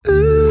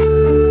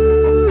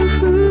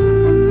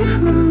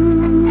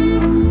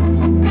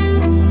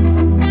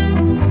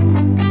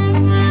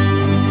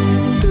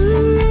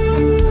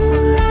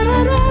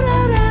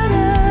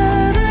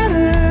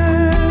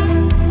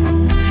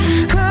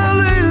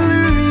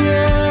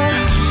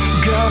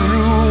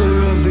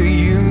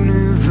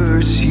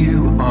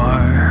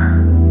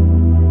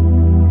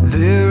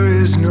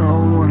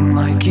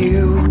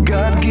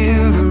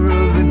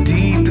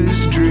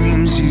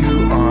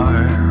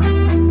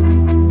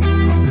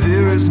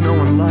no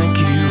one like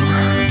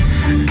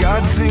you.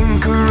 God,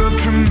 thinker of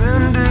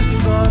tremendous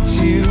thoughts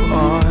you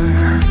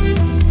are.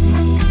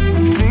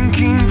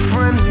 Thinking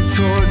friendly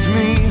towards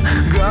me.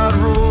 God,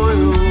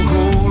 royal,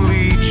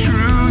 holy,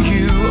 true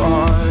you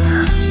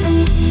are.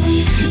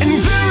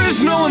 And there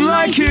is no one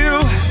like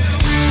you.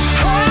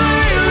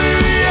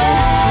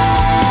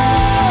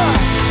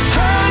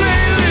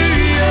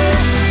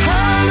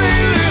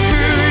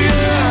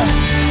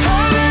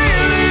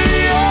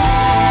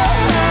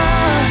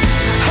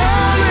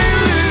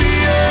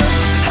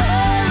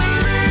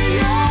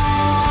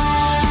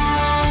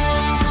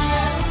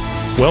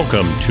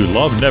 Welcome to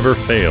Love Never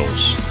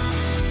Fails.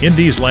 In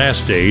these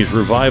last days,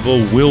 revival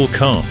will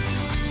come,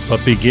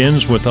 but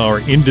begins with our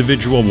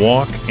individual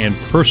walk and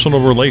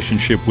personal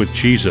relationship with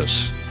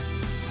Jesus.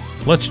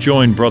 Let's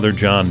join Brother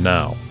John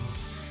now.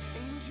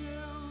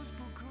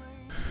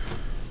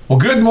 Well,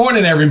 good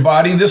morning,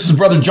 everybody. This is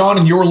Brother John,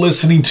 and you're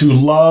listening to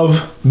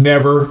Love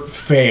Never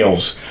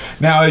Fails.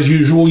 Now, as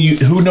usual,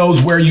 who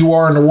knows where you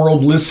are in the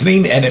world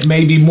listening, and it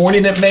may be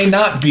morning, it may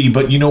not be,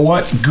 but you know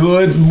what?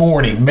 Good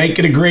morning. Make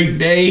it a great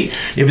day.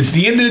 If it's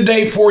the end of the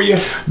day for you,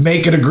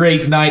 make it a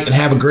great night and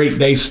have a great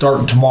day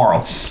starting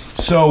tomorrow.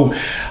 So,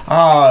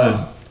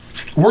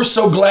 we're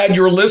so glad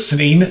you're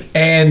listening,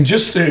 and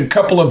just a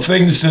couple of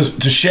things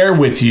to share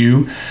with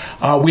you.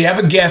 We have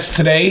a guest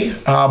today,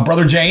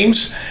 Brother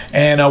James,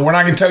 and we're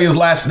not going to tell you his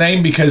last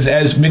name because,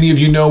 as many of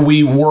you know,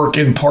 we work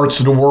in parts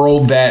of the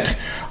world that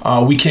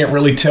we can't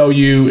really tell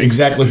you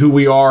exactly who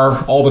we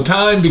are all the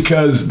time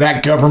because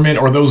that government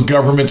or those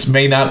governments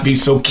may not be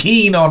so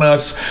keen on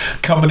us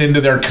coming into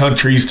their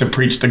countries to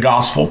preach the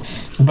gospel.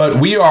 But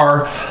we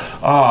are,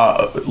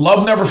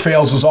 Love Never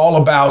Fails is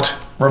all about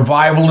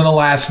revival in the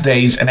last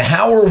days, and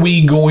how are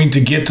we going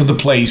to get to the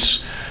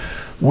place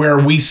where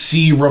we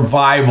see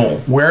revival,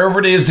 wherever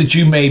it is that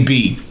you may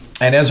be.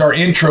 And as our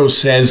intro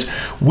says,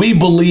 we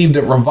believe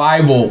that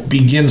revival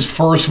begins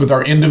first with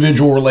our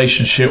individual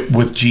relationship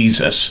with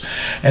Jesus.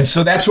 And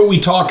so that's what we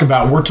talk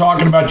about. We're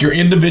talking about your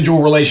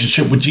individual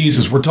relationship with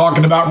Jesus. We're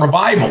talking about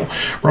revival.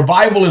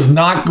 Revival is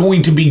not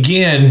going to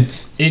begin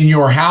in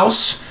your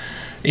house,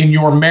 in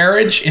your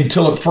marriage,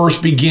 until it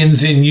first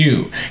begins in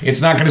you. It's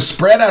not going to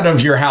spread out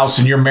of your house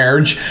and your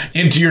marriage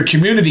into your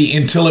community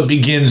until it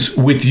begins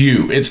with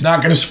you. It's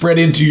not going to spread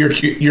into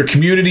your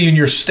community in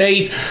your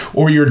state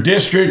or your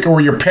district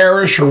or your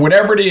parish or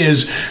whatever it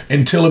is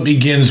until it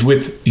begins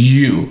with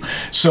you.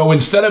 So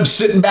instead of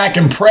sitting back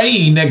and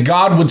praying that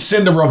God would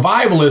send a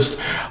revivalist,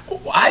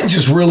 I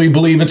just really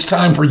believe it's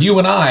time for you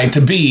and I to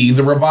be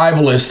the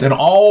revivalist and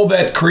all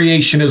that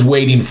creation is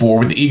waiting for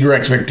with eager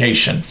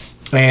expectation.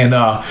 And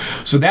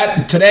so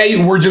that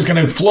today we're just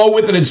going to flow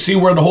with it and see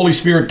where the Holy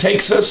Spirit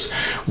takes us.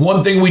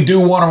 One thing we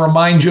do want to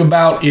remind you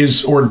about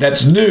is, or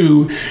that's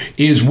new,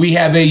 is we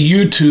have a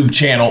YouTube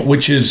channel,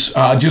 which is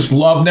just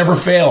Love Never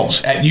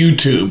Fails at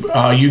YouTube.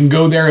 You can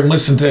go there and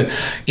listen to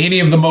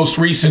any of the most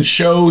recent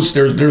shows.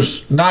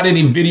 There's not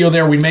any video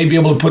there. We may be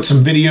able to put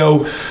some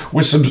video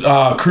with some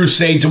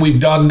crusades that we've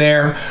done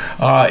there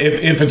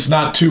if it's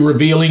not too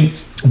revealing.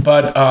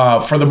 But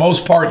for the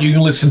most part, you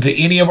can listen to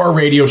any of our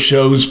radio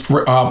shows,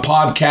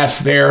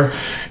 podcasts there,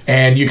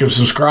 and you can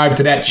subscribe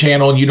to that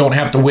channel, and you don't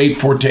have to wait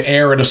for it to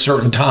air at a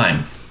certain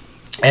time.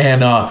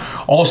 And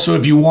also,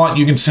 if you want,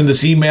 you can send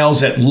us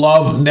emails at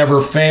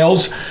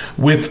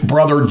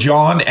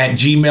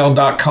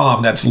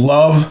loveneverfailswithbrotherjohn@gmail.com. That's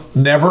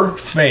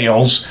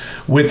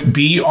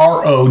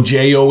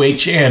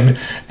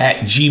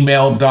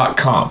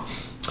loveneverfailswithBroJohn@gmail.com.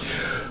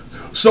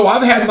 So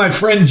I've had my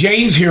friend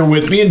James here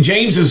with me, and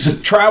James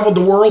has traveled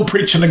the world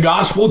preaching the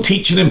gospel,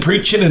 teaching and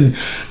preaching, and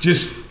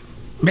just,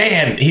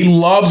 man, he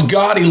loves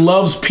God. He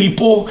loves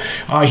people.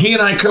 He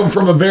and I come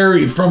from a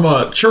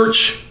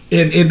church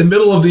in the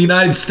middle of the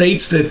United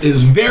States that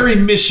is very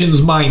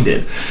missions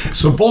minded.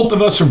 So both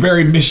of us are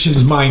very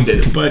missions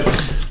minded. But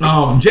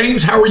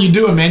James, how are you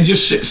doing, man?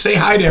 Just say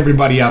hi to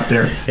everybody out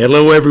there.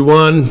 Hello,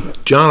 everyone.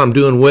 John, I'm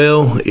doing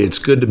well. It's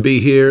good to be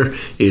here.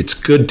 It's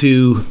good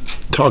to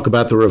talk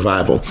about the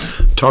revival,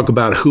 talk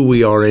about who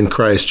we are in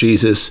Christ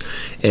Jesus,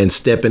 and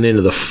stepping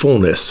into the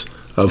fullness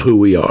of who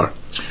we are.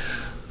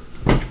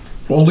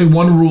 Only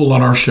one rule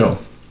on our show.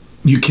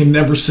 You can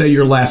never say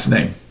your last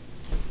name.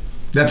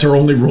 That's our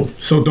only rule.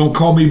 So don't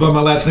call me by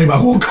my last name.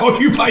 I won't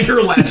call you by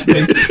your last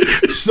name.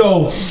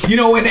 So, you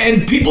know,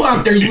 and people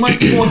out there, you might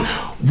be going,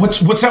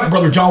 what's up,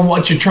 Brother John?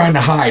 What you trying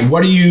to hide?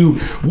 What are you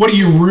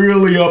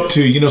really up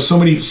to? You know, so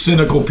many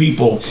cynical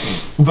people.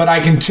 But I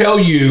can tell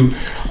you,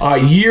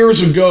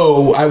 years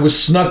ago, I was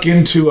snuck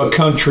into a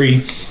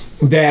country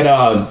that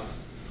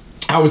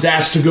I was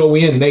asked to go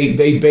in.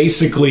 They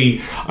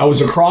basically, I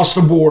was across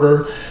the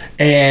border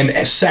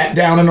and sat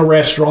down in a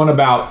restaurant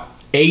about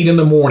 8 in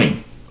the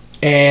morning.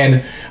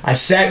 And I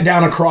sat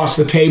down across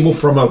the table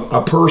from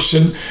a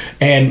person,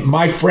 and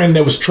my friend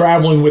that was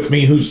traveling with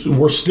me,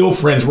 we're still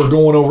friends, we're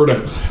going over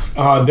to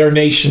their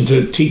nation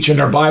to teach in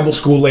their Bible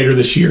school later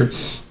this year.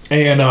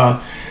 And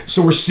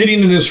so we're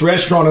sitting in this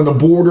restaurant on the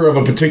border of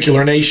a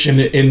particular nation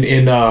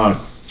in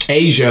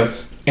Asia,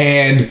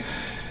 and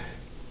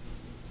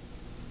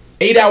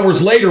 8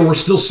 hours later, we're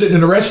still sitting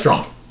in a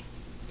restaurant.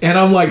 And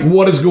I'm like,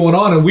 what is going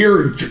on? And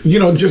we're,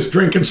 just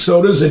drinking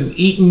sodas and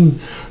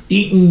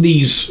eating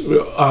these,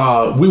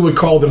 we would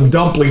call them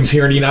dumplings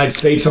here in the United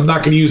States. I'm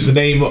not going to use the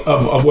name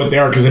of what they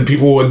are because then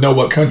people would know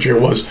what country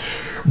it was.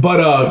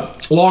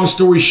 But long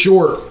story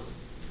short,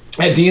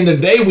 at the end of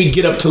the day, we'd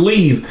get up to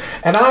leave.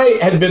 And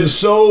I had been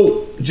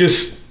so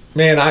just,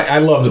 man, I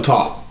love to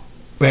talk.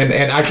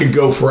 And I could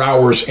go for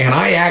hours. And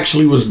I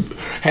actually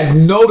had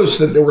noticed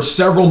that there were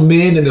several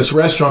men in this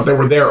restaurant that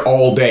were there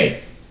all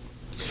day.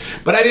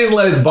 But I didn't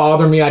let it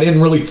bother me. I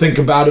didn't really think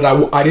about it.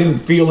 I didn't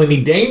feel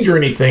any danger or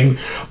anything.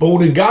 But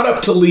when we got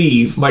up to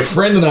leave, my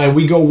friend and I,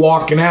 we go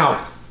walking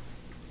out.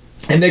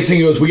 And next thing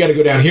he goes, we got to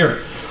go down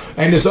here.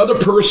 And this other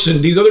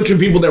person, these other two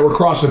people that were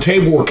across the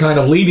table were kind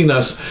of leading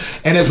us.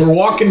 And as we're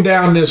walking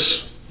down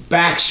this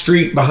back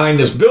street behind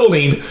this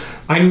building,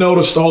 I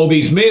noticed all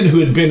these men who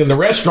had been in the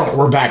restaurant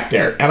were back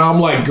there. And I'm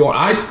like,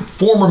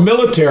 former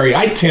military,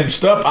 I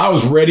tensed up. I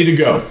was ready to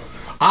go.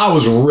 I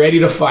was ready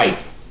to fight.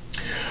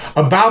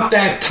 About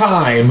that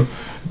time,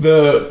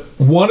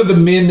 one of the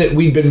men that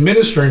we'd been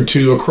ministering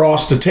to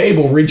across the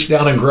table reached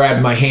down and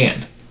grabbed my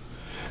hand.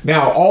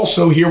 Now,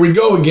 also, here we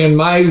go again,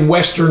 my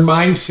Western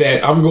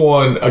mindset, I'm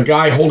going, a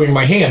guy holding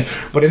my hand.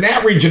 But in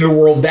that region of the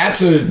world,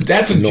 that's a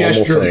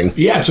gesture. Thing.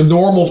 Yeah, it's a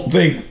normal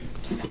thing.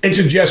 It's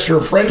a gesture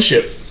of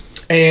friendship.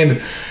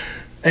 And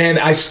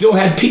I still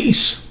had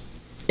peace.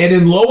 And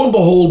then lo and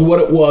behold, what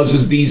it was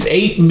is these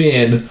 8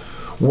 men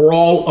were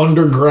all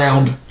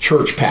underground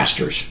church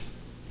pastors.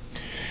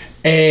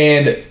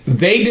 And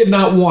they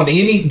didn't want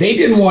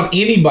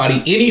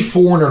anybody, any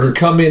foreigner to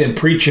come in and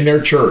preach in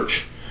their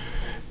church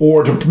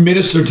or to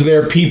minister to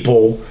their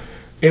people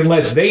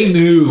unless they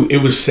knew it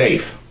was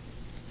safe.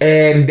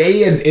 And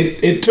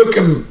it took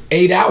them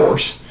 8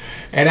 hours.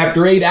 And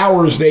after 8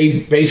 hours, they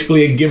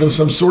basically had given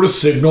some sort of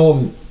signal.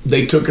 And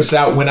they took us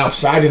out, went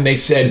outside, and they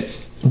said,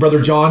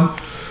 Brother John,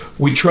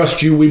 we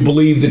trust you. We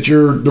believe that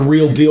you're the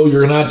real deal.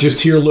 You're not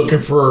just here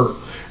looking for,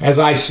 as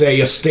I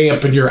say, a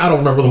stamp in your, I don't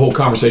remember the whole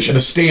conversation,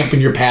 a stamp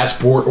in your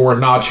passport or a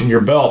notch in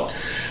your belt.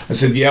 I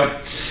said,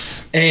 yep.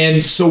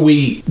 And so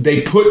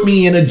they put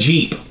me in a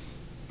Jeep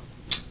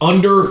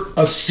under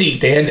a seat.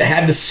 They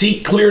had the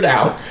seat cleared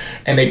out,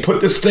 and they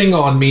put this thing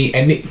on me,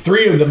 and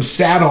 3 of them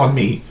sat on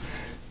me,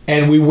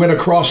 and we went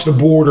across the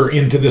border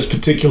into this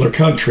particular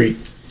country.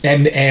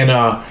 And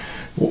the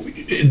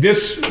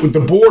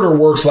border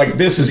works like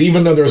this, is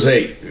even though there's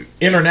a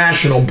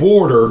international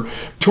border,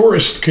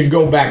 tourists can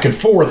go back and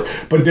forth,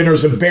 but then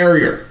there's a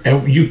barrier,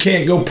 and you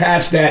can't go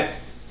past that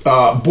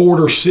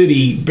border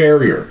city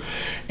barrier.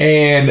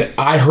 And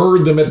I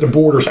heard them at the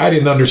borders. I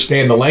didn't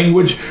understand the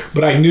language,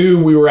 but I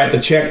knew we were at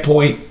the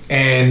checkpoint,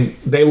 and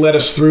they let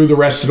us through the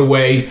rest of the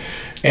way.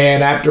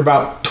 And after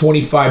about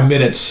 25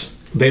 minutes,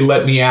 they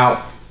let me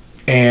out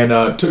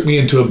and took me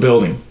into a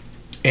building.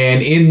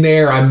 And in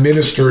there, I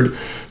ministered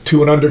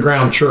to an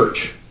underground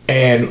church.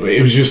 And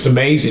it was just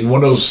amazing.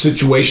 One of those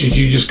situations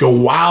you just go,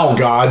 wow,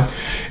 God.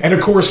 And,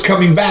 of course,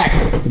 coming back,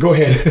 go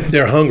ahead.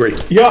 They're hungry.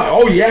 Yeah.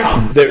 Oh, yeah.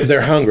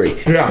 They're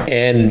hungry. Yeah.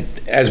 And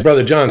as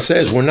Brother John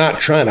says, we're not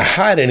trying to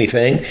hide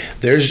anything.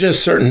 There's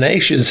just certain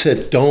nations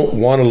that don't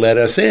want to let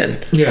us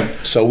in. Yeah.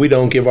 So we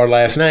don't give our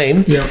last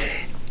name. Yeah.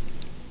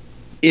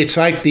 It's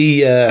like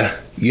the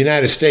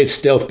United States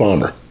stealth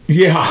bomber.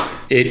 Yeah.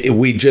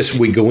 We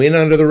go in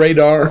under the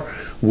radar,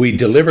 we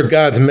deliver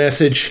God's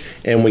message,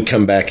 and we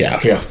come back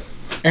out. Yeah.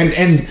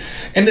 And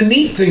the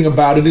neat thing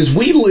about it is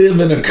we live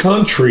in a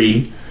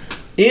country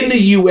in the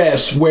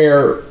U.S.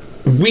 where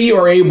we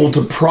are able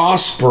to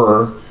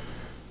prosper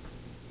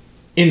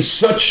in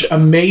such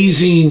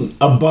amazing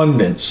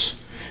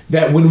abundance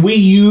that when we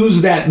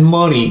use that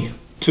money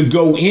to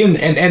go in,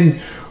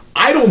 and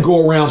I don't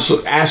go around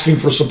asking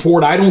for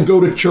support. I don't go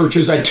to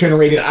churches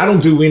itinerant. I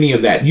don't do any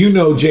of that. You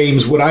know,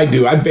 James, what I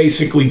do. I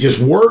basically just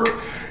work,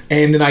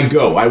 and then I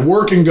go. I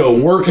work and go,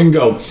 work and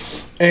go.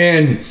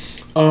 And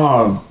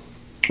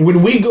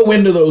when we go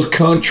into those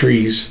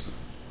countries,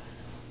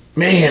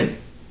 man,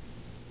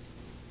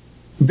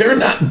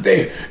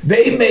 they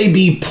may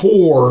be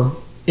poor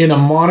in a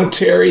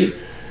monetary,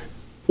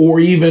 or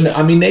even,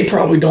 they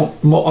probably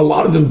don't, a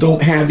lot of them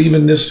don't have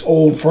even this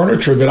old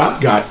furniture that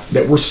I've got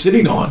that we're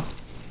sitting on.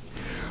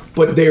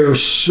 But they're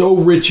so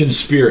rich in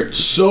spirit,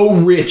 so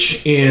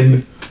rich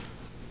in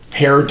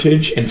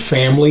heritage and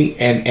family,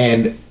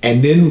 and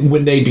then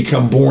when they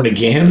become born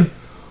again,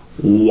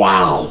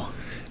 wow.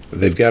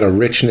 They've got a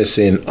richness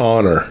in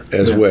honor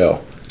as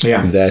well.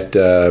 Yeah.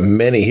 That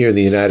many here in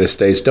the United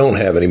States don't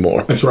have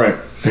anymore. That's right.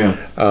 Yeah.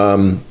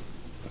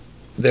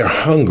 They're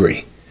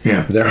hungry.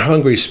 Yeah. They're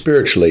hungry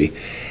spiritually,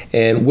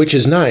 and which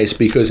is nice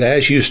because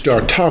as you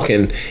start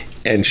talking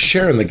and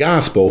sharing the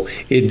gospel,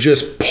 it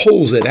just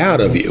pulls it out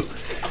of you.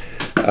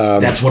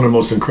 That's one of the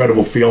most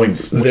incredible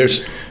feelings.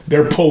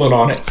 They're pulling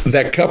on it.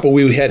 That couple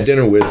we had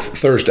dinner with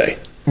Thursday,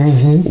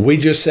 we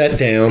just sat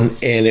down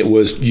and it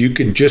was,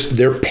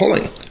 they're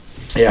pulling.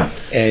 Yeah.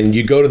 And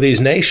you go to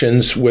these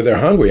nations where they're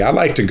hungry. I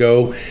like to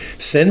go,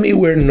 send me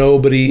where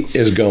nobody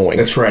is going.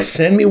 That's right.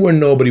 Send me where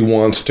nobody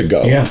wants to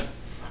go. Yeah.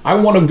 I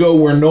want to go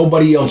where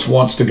nobody else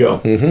wants to go.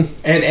 Mm-hmm.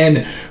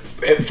 And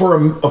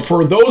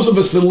for those of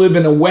us that live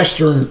in a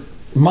Western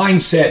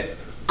mindset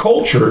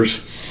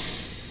cultures,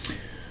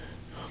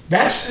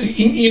 that's,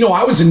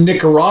 I was in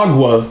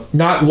Nicaragua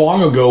not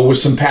long ago with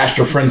some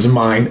pastor friends of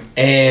mine,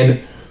 and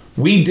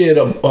we did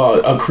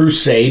a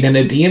crusade, and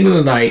at the end of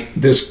the night,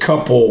 this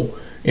couple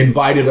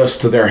invited us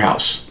to their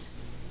house.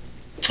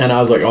 And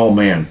I was like, oh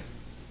man.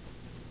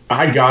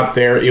 I got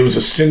there, it was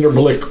a cinder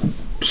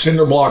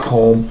block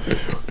home.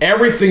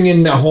 Everything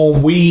in the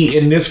home we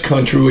in this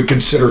country would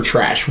consider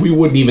trash. We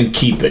wouldn't even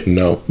keep it.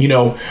 No.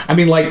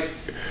 Like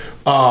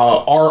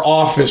our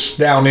office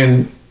down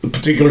in a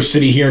particular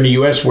city here in the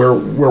U.S. where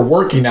we're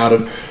working out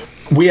of,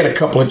 we had a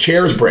couple of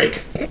chairs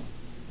break.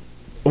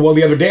 Well,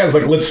 the other day I was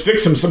like, let's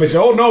fix them. Somebody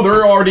said, oh no,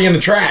 they're already in the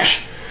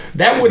trash.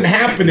 That wouldn't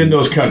happen in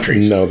those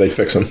countries. No, they'd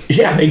fix them.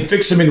 Yeah, they'd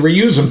fix them and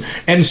reuse them.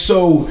 And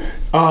so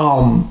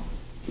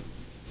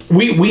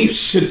we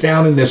sit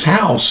down in this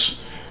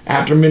house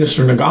after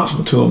ministering the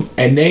gospel to them,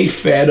 and they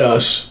fed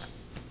us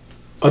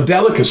a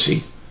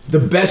delicacy, the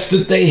best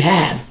that they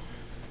had.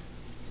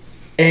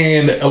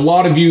 And a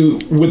lot of you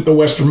with the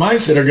Western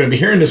mindset are going to be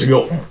hearing this and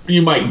go,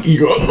 you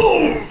go,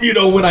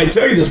 oh, when I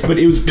tell you this, but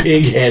it was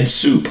pig head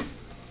soup.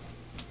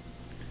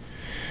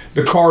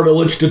 The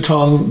cartilage, the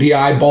tongue, the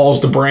eyeballs,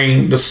 the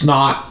brain, the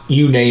snot,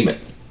 you name it.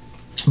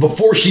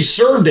 Before she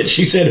served it,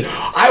 she said,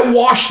 I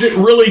washed it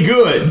really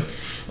good.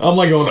 I'm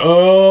like going,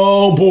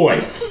 oh boy.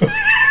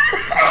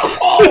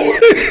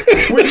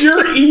 When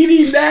you're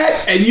eating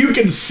that and you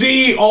can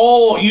see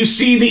you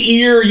see the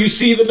ear, you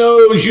see the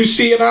nose, you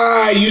see an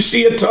eye, you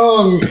see a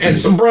tongue and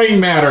some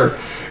brain matter,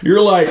 you're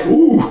like,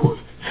 ooh.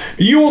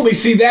 You only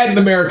see that in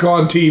America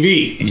on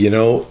TV.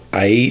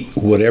 I eat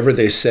whatever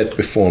they set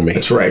before me.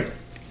 That's right.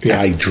 Yeah.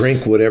 I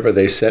drink whatever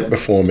they set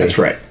before me. That's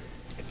right.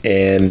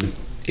 And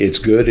it's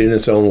good in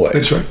its own way.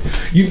 That's right.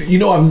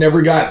 I've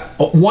never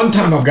one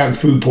time I've gotten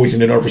food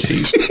poisoning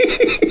overseas.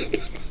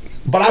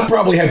 But I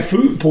probably had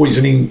food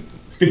poisoning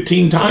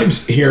 15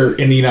 times here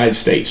in the United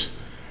States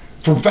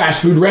from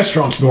fast food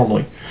restaurants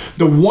normally.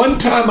 The one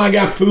time I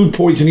got food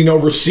poisoning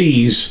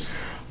overseas,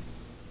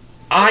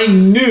 I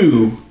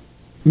knew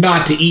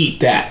not to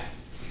eat that.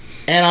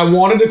 And I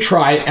wanted to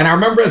try it. And I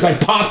remember as I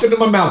popped it in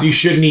my mouth, you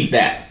shouldn't eat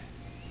that.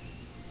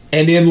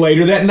 And then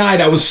later that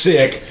night, I was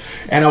sick,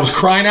 and I was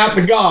crying out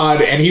to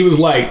God, and he was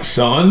like,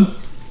 son,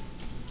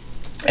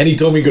 and he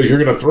told me, he goes,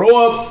 you're going to throw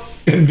up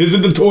and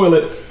visit the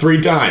toilet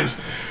 3 times.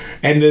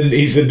 And then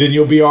he said, then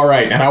you'll be all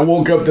right. And I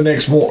woke up the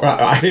next morning.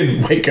 I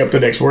didn't wake up the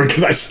next morning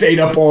because I stayed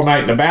up all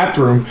night in the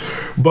bathroom.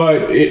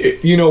 But,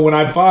 when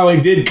I finally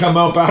did come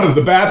up out of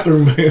the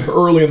bathroom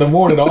early in the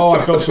morning,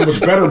 I felt so much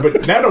better.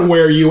 But that'll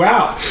wear you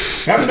out.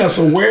 That mess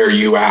will wear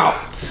you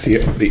out.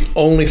 The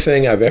only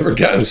thing I've ever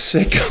gotten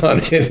sick on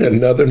in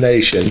another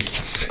nation,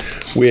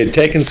 we had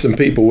taken some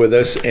people with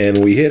us,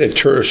 and we hit a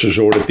tourist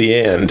resort at the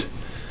end.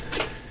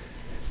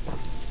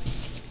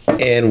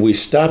 And we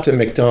stopped at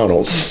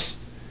McDonald's.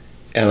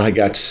 And I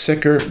got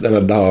sicker than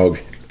a dog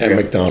at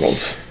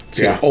McDonald's. It's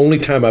the only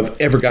time I've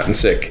ever gotten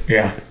sick.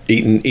 Yeah.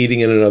 Eating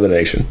in another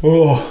nation.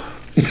 Oh.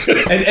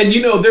 and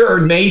there are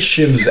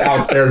nations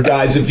out there,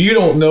 guys, if you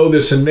don't know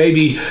this, and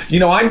maybe,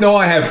 I know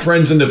I have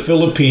friends in the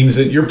Philippines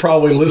that you're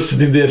probably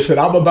listening to this, and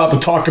I'm about to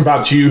talk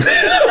about you.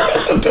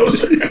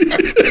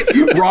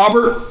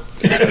 Robert,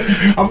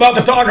 I'm about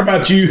to talk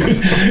about you.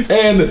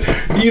 And,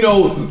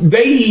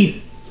 they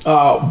eat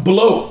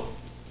bloat.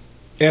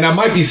 And I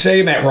might be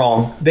saying that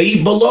wrong. They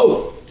eat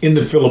bloat in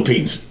the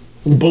Philippines.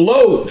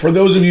 Bloat, for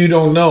those of you who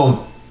don't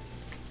know,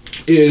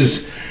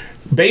 is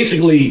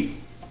basically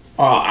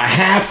a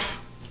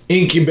half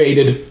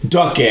incubated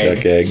duck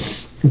egg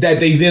that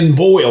they then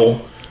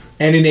boil,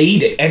 and then they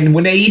eat it. And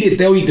when they eat it,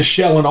 they'll eat the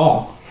shell and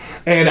all.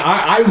 And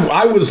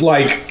I was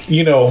like,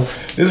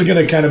 this is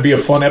going to kind of be a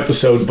fun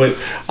episode, but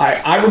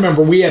I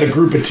remember we had a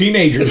group of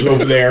teenagers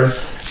over there,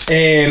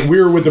 and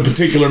we were with a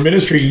particular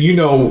ministry,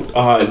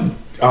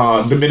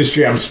 the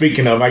ministry I'm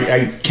speaking of.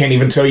 I can't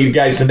even tell you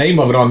guys the name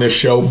of it on this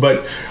show,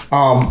 but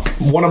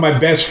one of my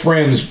best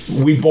friends,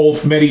 we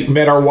both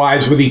met our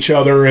wives with each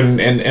other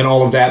and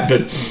all of that,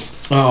 but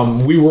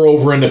we were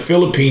over in the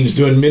Philippines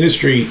doing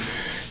ministry,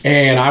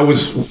 and I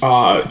was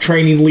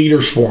training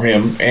leaders for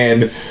him,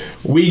 and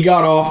we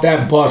got off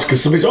that bus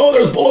because somebody said, oh,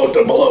 there's bloat,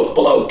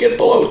 get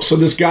bloat. So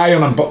this guy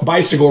on a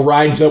bicycle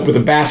rides up with a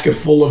basket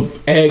full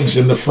of eggs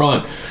in the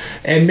front.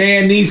 And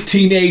man, these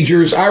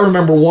teenagers, I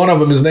remember one of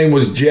them, his name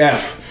was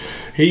Jeff.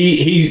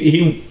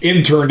 He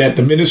interned at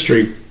the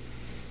ministry,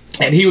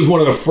 and he was one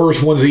of the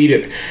first ones to eat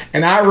it.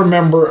 And I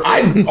remember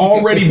I'd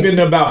already been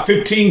to about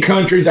 15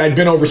 countries. I'd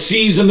been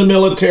overseas in the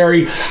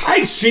military.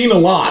 I'd seen a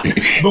lot.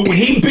 But when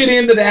he bit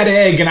into that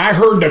egg and I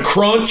heard the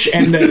crunch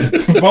and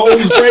the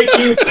bones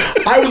breaking,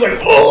 I was like,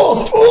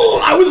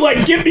 oh, I was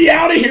like, get me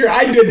out of here.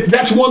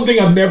 That's one thing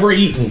I've never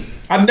eaten.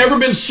 I've never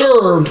been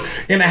served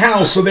in a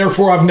house, so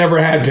therefore I've never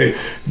had to.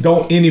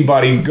 Don't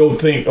anybody go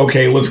think,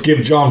 okay, let's give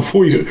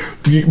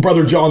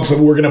Brother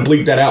Johnson, we're going to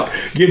bleep that out.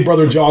 Give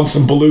Brother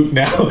Johnson balut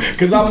now,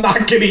 because I'm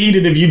not going to eat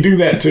it if you do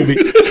that to me.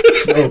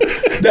 So,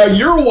 now,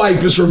 your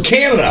wife is from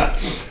Canada,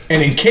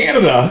 and in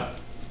Canada,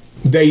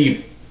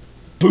 they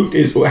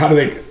how do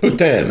they?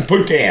 Bhutan.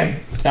 Bhutan.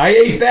 I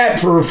ate that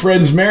for a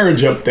friend's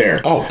marriage up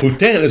there. Oh,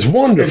 Bhutan is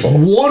wonderful. It's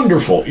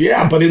wonderful,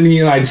 yeah. But in the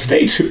United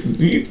States,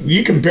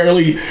 you can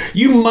barely.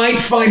 You might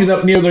find it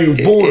up near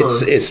the border.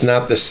 It's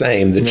not the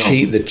same.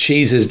 The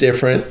cheese is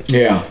different.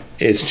 Yeah.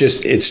 It's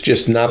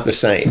just not the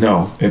same.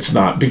 No, it's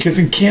not, because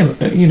in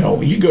Canada,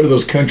 you go to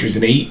those countries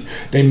and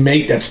they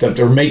make that stuff.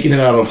 They're making it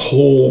out of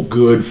whole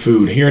good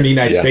food. Here in the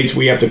United States,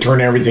 we have to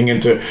turn everything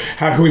into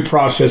how can we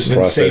process it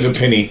and save a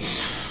penny.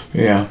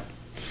 Yeah.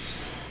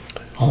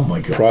 Oh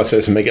my God.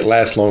 Process and make it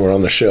last longer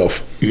on the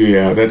shelf.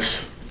 Yeah,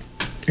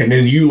 and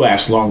then you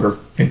last longer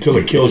until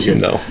it kills you.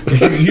 No.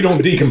 You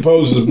don't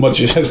decompose as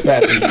much as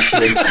fast as you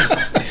should.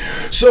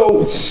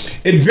 So,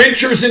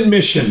 adventures and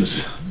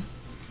missions.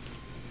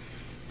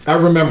 I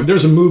remember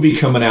there's a movie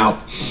coming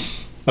out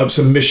of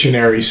some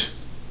missionaries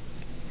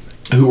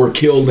who were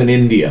killed in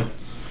India.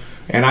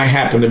 And I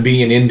happened to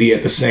be in India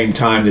at the same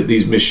time that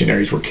these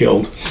missionaries were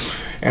killed.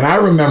 And I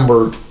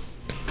remember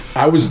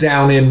I was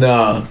down in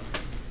a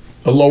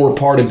lower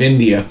part of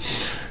India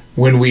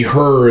when we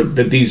heard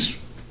that these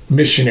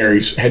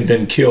missionaries had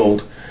been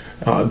killed,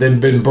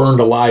 they'd been burned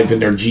alive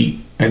in their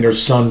Jeep. And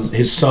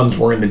his sons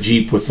were in the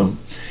Jeep with them.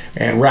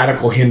 And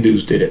radical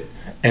Hindus did it.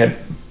 And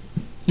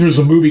there's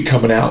a movie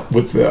coming out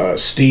with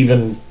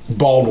Stephen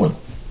Baldwin,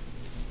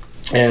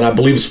 and I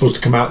believe it's supposed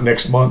to come out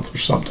next month or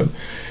something.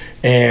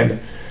 And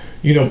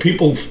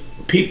people,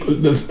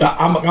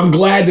 I'm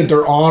glad that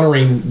they're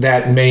honoring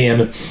that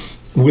man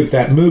with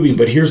that movie.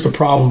 But here's the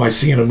problem I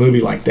see in a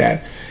movie like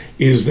that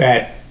is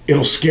that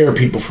it'll scare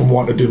people from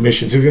wanting to do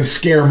missions. It's going to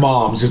scare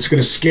moms. It's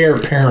going to scare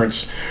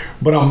parents.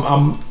 But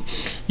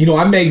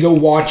I may go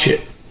watch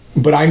it,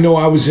 but I know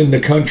I was in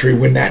the country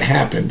when that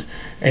happened.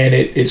 And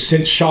it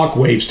sent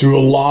shockwaves through a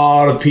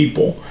lot of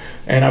people.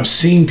 And I've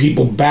seen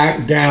people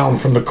back down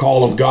from the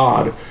call of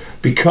God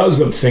because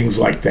of things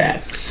like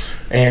that.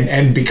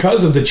 And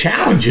because of the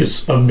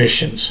challenges of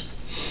missions.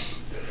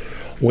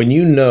 When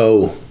you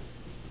know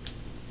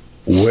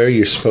where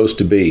you're supposed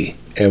to be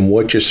and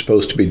what you're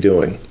supposed to be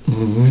doing,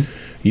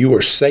 you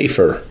are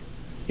safer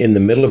in the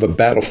middle of a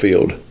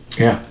battlefield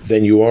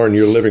than you are in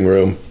your living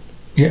room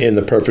in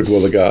the perfect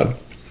will of God.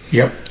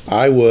 Yep.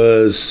 I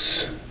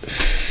was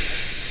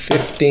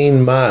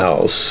 15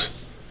 miles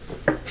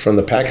from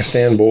the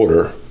Pakistan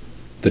border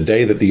the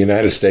day that the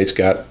United States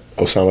got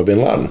Osama bin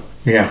Laden.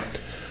 Yeah.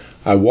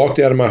 I walked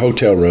out of my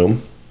hotel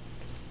room,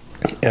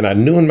 and I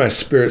knew in my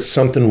spirit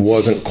something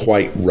wasn't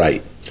quite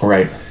right.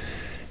 Right.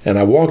 And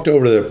I walked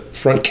over to the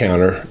front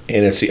counter,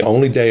 and it's the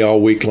only day all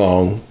week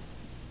long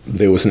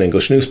there was an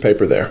English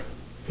newspaper there.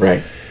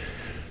 Right.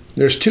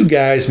 There's two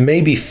guys,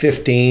 maybe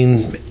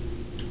 15,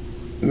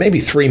 maybe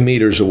 3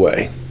 meters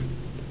away.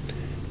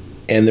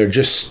 And they're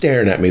just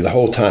staring at me the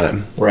whole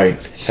time. Right.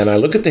 And I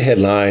look at the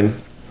headline,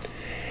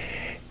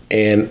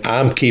 and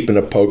I'm keeping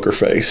a poker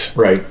face.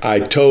 Right. I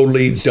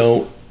totally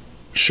don't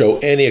show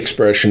any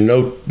expression,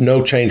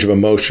 no change of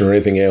emotion or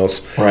anything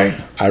else. Right.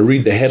 I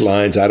read the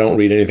headlines. I don't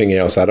read anything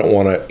else. I don't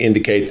want to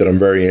indicate that I'm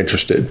very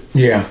interested.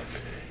 Yeah.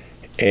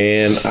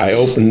 And I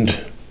opened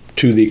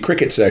to the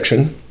cricket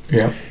section.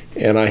 Yeah.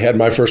 And I had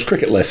my first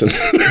cricket lesson.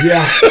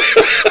 Yeah.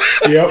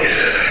 Yep.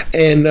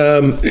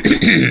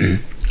 And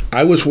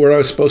I was where I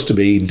was supposed to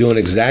be, doing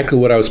exactly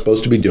what I was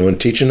supposed to be doing,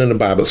 teaching in a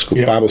Bible school.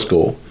 Yep. Bible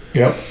school.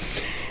 Yep.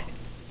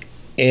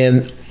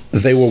 And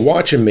they were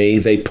watching me.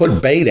 They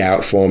put bait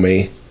out for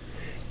me,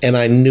 and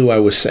I knew I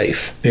was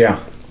safe. Yeah.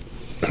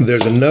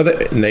 There's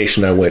another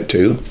nation I went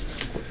to,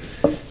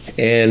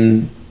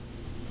 and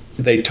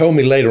they told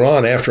me later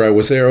on after I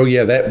was there, oh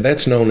yeah,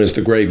 that's known as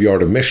the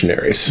graveyard of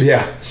missionaries.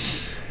 Yeah.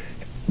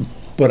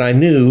 But I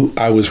knew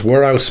I was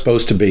where I was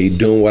supposed to be,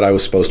 doing what I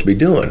was supposed to be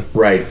doing.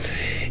 Right.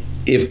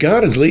 If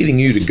God is leading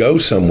you to go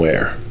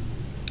somewhere,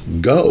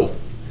 go.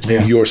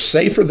 Yeah. You're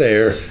safer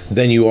there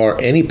than you are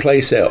any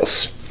place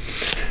else.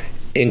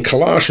 In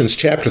Colossians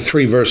chapter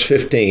 3, verse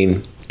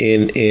 15,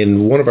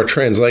 in one of our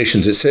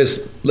translations, it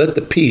says, let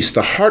the peace,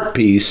 the heart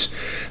peace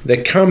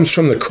that comes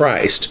from the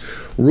Christ,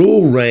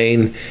 rule,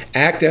 reign,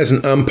 act as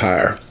an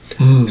umpire,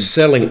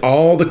 settling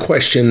all the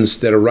questions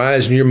that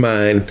arise in your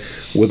mind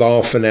with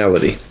all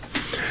finality.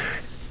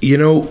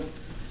 You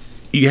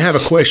have a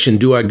question,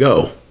 do I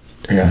go?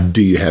 Yeah.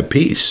 Do you have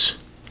peace?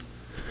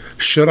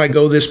 Should I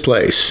go this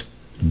place?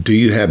 Do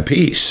you have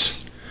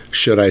peace?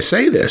 Should I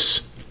say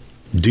this?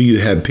 Do you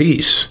have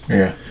peace?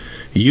 Yeah.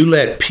 You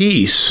let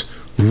peace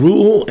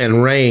rule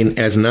and reign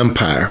as an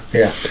umpire.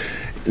 Yeah.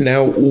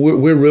 Now,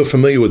 we're real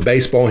familiar with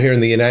baseball here in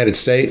the United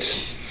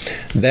States.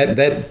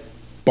 That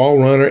ball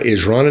runner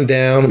is running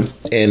down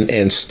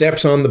and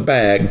steps on the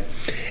bag,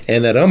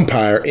 and that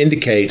umpire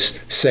indicates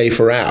safe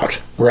or out.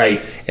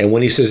 Right. And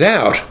when he says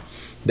out,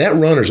 that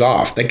runner's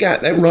off.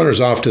 That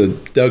runner's off to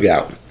the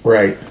dugout.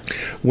 Right.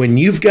 When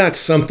you've got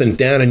something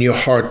down in your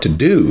heart to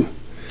do,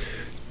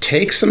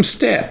 take some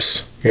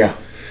steps. Yeah.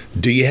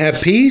 Do you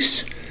have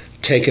peace?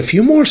 Take a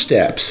few more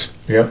steps.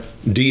 Yep.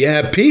 Do you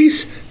have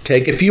peace?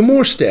 Take a few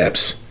more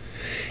steps.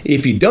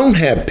 If you don't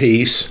have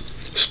peace,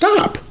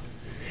 stop.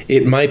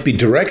 It might be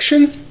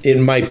direction, it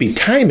might be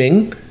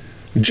timing,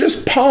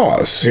 Just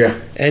pause. Yeah.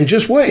 And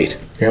just wait.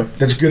 Yeah,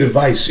 that's good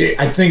advice.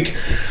 I think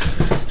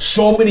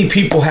so many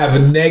people have a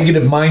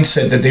negative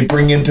mindset that they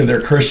bring into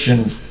their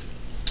Christian,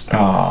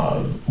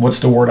 what's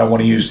the word I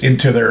want to use,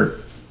 into their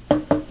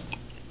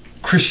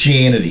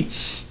Christianity.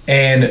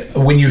 And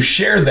when you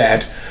share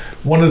that,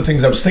 one of the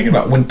things I was thinking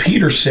about, when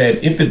Peter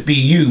said, if it be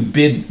you,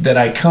 bid that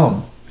I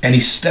come, and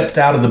he stepped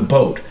out of the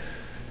boat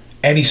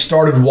and he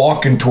started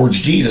walking towards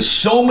Jesus.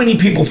 So many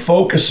people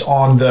focus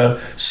on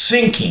the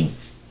sinking,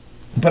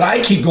 but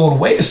I keep going,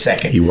 wait a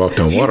second. He walked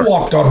on water. He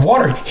walked on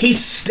water. He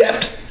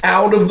stepped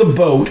out of the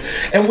boat,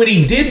 and when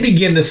he did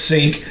begin to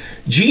sink,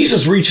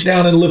 Jesus reached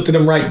down and lifted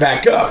him right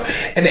back up.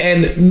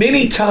 And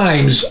many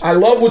times, I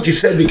love what you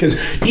said, because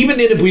even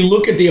if we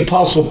look at the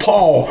Apostle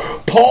Paul,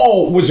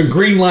 Paul was a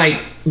green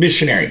light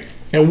missionary.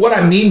 And what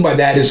I mean by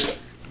that is,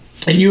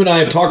 and you and I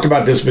have talked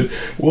about this, but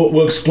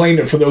we'll explain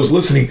it for those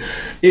listening,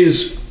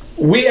 is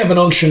we have an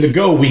unction to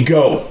go, we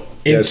go.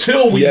 Yes.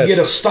 Until we Yes. get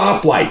a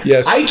stoplight.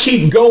 Yes. I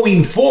keep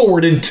going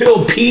forward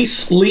until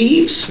peace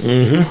leaves,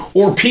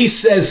 or peace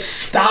says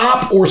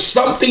stop, or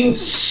something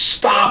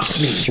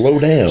stops me. Slow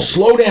down.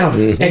 Slow down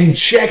and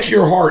check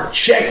your heart.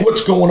 Check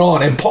what's going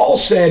on. And Paul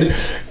said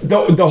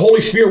the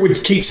Holy Spirit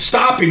would keep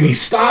stopping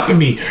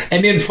me.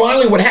 And then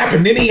finally what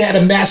happened, then he had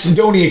a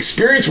Macedonia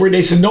experience where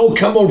they said, no,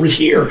 come over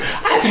here.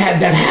 I've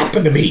had that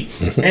happen to me.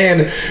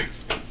 And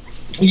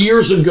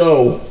years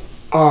ago,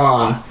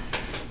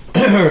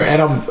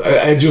 and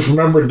I just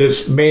remembered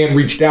this man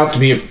reached out to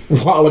me a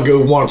while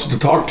ago, wants to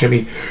talk to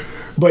me.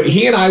 But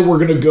he and I were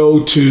going to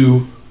go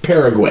to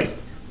Paraguay.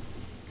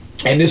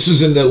 And this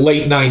is in the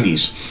late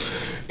 90s.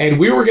 And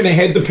we were going to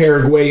head to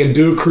Paraguay and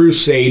do a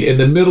crusade in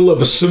the middle of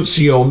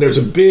Asuncion. There's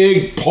a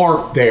big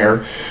park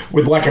there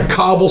with like a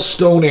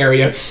cobblestone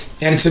area.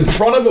 And it's in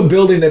front of a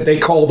building that they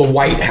call the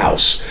White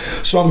House.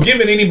 So I'm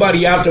giving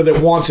anybody out there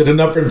that wants it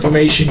enough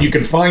information, you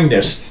can find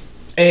this.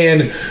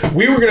 And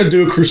we were going to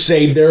do a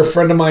crusade there. A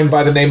friend of mine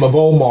by the name of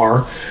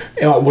Omar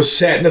was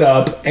setting it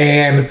up.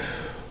 And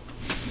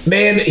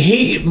man,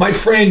 my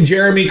friend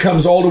Jeremy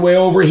comes all the way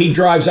over. He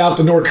drives out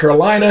to North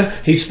Carolina.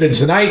 He spends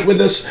the night with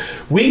us.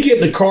 We get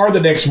in the car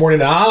the next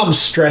morning. I'm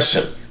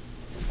stressing.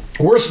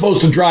 We're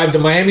supposed to drive to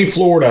Miami,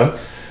 Florida,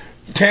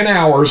 10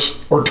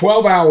 hours or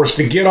 12 hours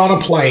to get on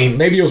a plane.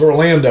 Maybe it was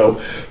Orlando,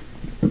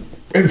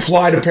 and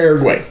fly to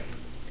Paraguay.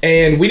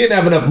 And we didn't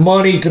have enough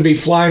money to be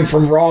flying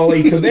from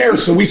Raleigh to there.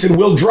 So we said,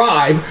 we'll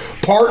drive,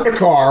 park the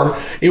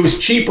car. It was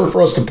cheaper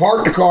for us to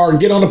park the car,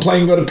 get on the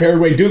plane, go to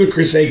Paraguay, do the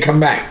crusade, come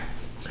back.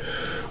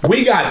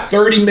 We got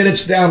 30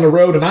 minutes down the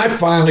road, and I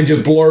finally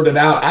just blurted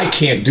out, I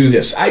can't do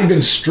this. I'd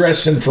been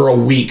stressing for a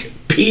week.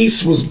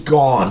 Peace was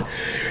gone.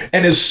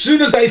 And as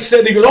soon as I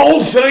said, he goes,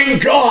 oh,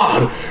 thank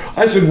God.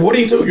 I said, what are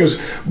you doing? He goes,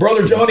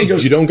 Brother John, he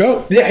goes, You don't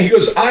go? yeah, he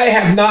goes, I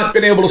have not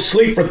been able to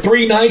sleep for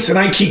 3 nights, and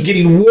I keep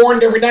getting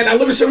warned every night. I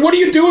looked and said, what are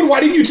you doing? Why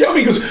didn't you tell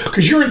me? He goes,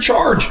 because you're in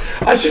charge.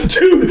 I said,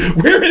 dude,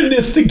 we're in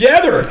this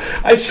together.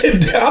 I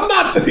said, I'm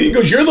not. He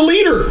goes, you're the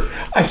leader.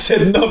 I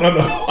said, no.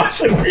 I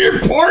said, we're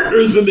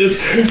partners in this.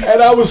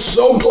 And I was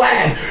so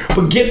glad.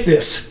 But get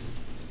this.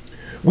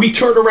 We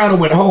turned around and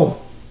went home.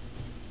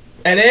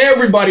 And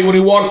everybody, when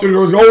he walked through the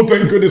doors, oh,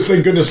 thank goodness,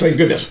 thank goodness, thank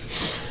goodness.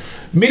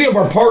 Many of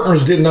our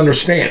partners didn't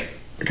understand,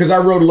 because I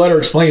wrote a letter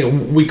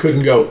explaining we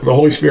couldn't go. The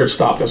Holy Spirit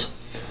stopped us.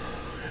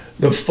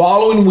 The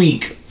following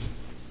week,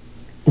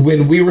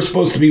 when we were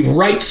supposed to be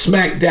right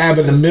smack dab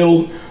in the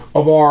middle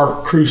of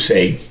our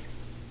crusade,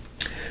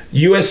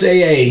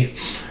 USAA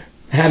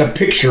had a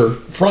picture,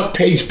 front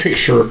page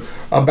picture,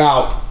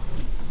 about,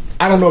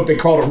 I don't know if they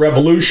called it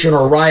revolution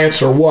or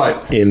riots or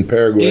what. In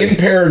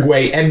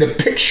Paraguay. And the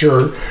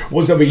picture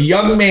was of a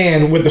young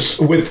man with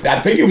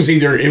I think it was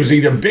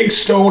either Big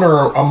Stone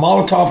or a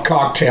Molotov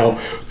cocktail,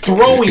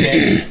 throwing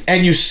it,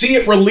 and you see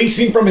it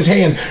releasing from his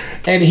hand.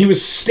 And he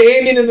was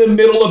standing in the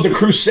middle of the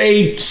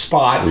crusade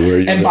spot,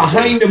 and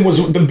behind him was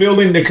the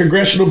building, the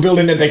congressional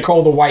building that they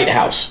call the White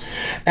House.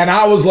 And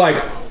I was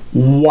like,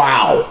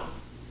 wow.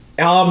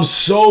 I'm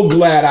so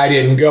glad I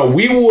didn't go.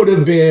 We would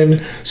have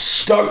been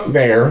stuck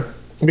there.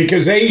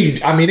 Because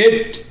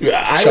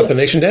shut the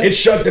nation down? It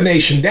shut the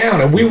nation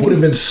down, and we would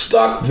have been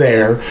stuck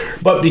there.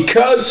 But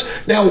because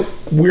now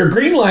we're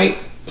green light,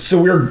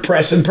 so we were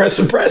pressing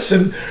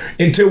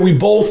until we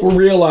both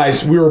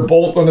realized we were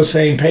both on the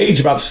same page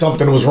about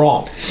something was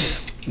wrong.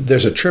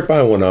 There's a trip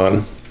I went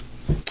on,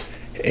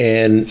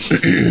 and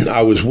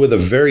I was with a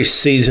very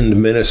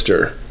seasoned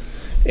minister,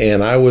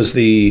 and I was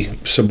the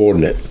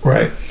subordinate.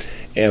 Right.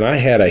 And I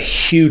had a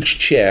huge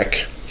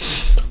check.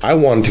 I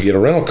wanted to get a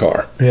rental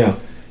car. Yeah.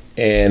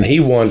 And he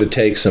wanted to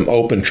take some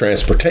open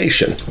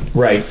transportation.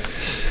 Right.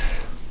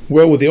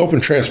 Well, with the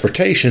open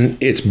transportation,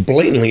 it's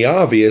blatantly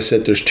obvious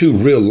that there's 2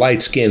 real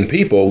light-skinned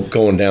people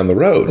going down the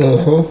road.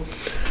 Uh-huh.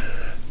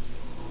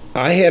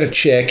 I had a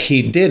check.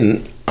 He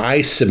didn't.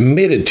 I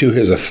submitted to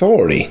his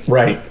authority.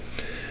 Right.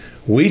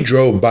 We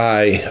drove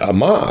by a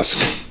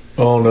mosque.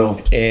 Oh,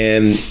 no.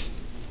 And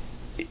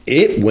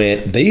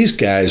these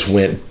guys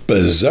went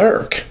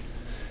berserk.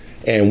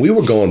 And we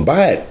were going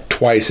by it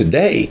twice a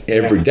day,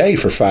 every day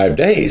for 5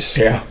 days.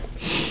 Yeah.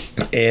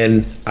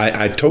 And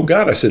I told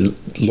God, I said,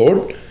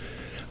 Lord,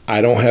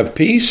 I don't have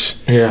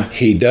peace. Yeah.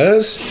 He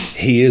does.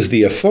 He is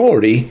the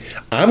authority.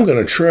 I'm going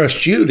to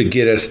trust you to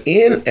get us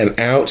in and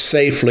out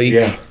safely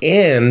Yeah.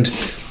 and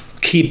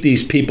keep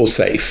these people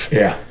safe.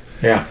 Yeah.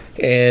 Yeah.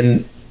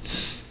 And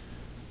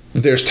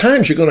there's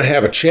times you're going to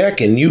have a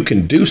check and you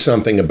can do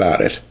something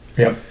about it.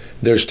 Yep.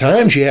 There's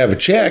times you have a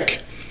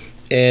check,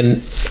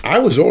 and I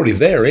was already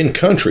there in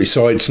country,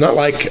 so it's not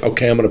like,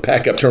 okay, I'm going to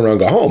pack up, turn around,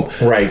 go home.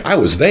 Right. I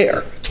was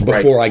there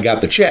before I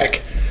got the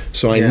check.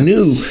 So I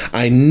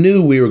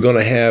knew we were going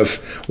to have,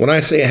 when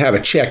I say I have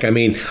a check, I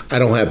mean I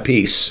don't have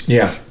peace.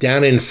 Yeah.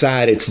 Down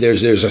inside,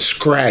 there's a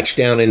scratch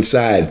down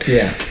inside.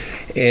 Yeah.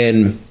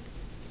 And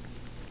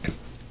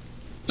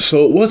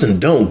so it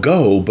wasn't don't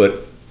go, but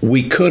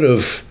we could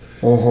have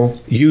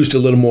used a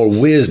little more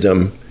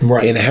wisdom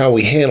Right. in how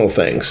we handle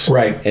things.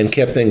 Right. And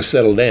kept things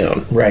settled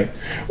down. Right.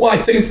 Well, I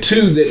think,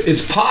 too, that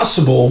it's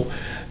possible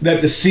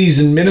that the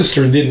seasoned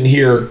minister didn't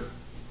hear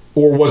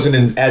or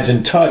wasn't as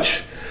in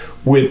touch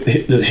with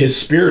his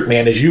spirit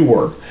man as you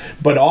were.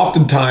 But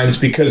oftentimes,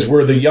 because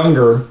we're the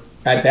younger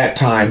at that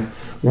time,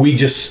 we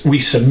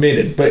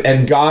submitted.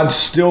 And God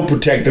still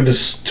protected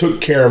us,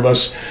 took care of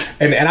us.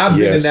 And I've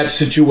been in that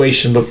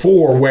situation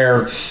before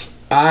where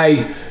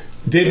I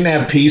didn't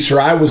have peace, or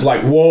I was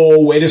like, whoa,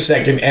 wait a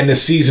second. And the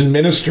seasoned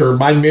minister,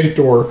 my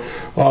mentor,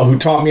 who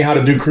taught me how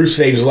to do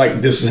crusades, was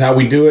like, this is how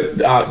we do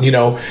it,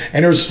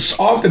 And there's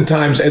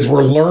oftentimes, as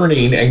we're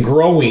learning and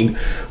growing,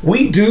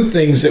 we do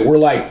things that we're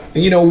like,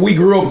 we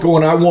grew up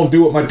going, I won't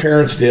do what my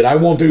parents did. I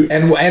won't do,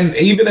 and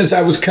even as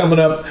I was coming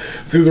up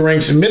through the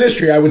ranks of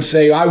ministry, I would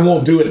say, I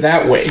won't do it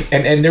that way.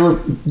 And there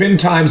have been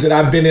times that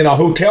I've been in a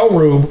hotel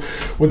room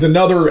with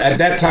another, at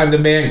that time, the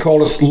man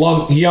called us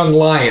young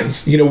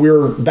lions. We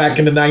were back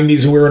in the 90s,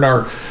 and we were in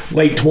our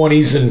late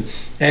 20s,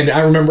 and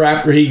I remember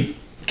after he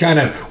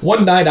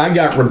one night I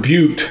got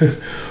rebuked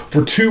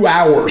for 2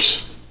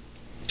 hours.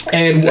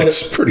 And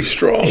that's pretty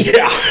strong.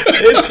 Yeah,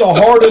 it's the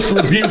hardest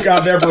rebuke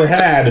I've ever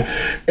had.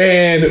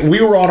 And we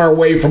were on our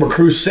way from a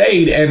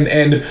crusade,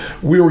 and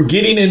we were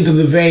getting into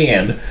the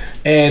van,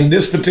 and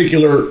this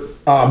particular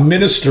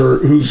minister,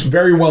 who's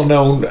very well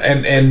known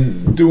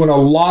and doing a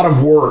lot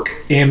of work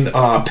in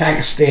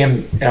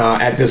Pakistan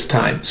at this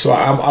time, so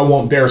I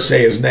won't dare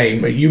say his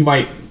name, but you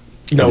might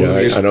know who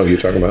he is. I know who you're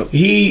talking about.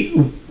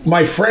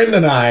 My friend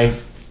and I,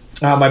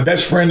 my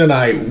best friend and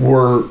I,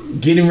 were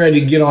getting ready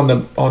to get on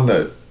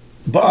the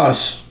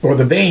bus or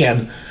the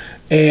van,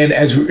 and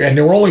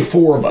there were only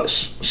 4 of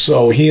us,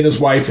 so he and his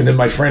wife and then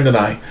my friend and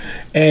I.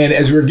 And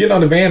as we were getting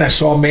on the van, I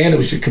saw a man that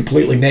was just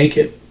completely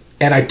naked,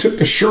 and I took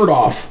the shirt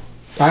off.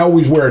 I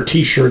always wear a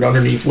t-shirt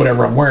underneath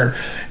whatever I'm wearing,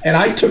 and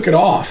I took it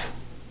off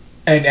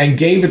and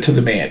gave it to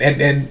the man.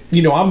 And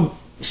I'm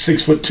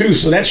 6'2",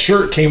 so that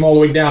shirt came all the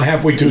way down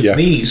halfway to his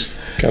knees.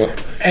 Kind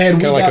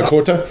of like a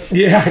quota?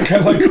 Yeah,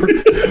 kind of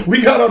like.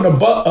 We got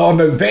on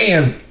the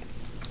van,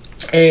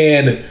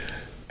 and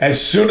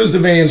as soon as the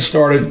van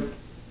started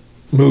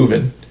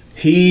moving,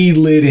 he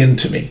lit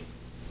into me.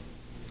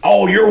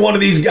 Oh, you're one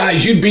of these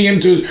guys. You'd be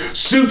into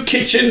soup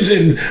kitchens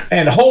and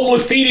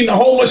homeless, feeding the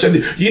homeless,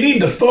 and you need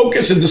to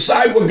focus and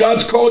decide what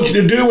God's called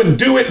you to do and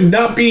do it and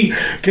not be,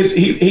 because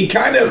he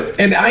kind of,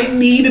 and I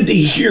needed to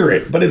hear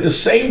it, but at the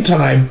same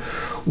time,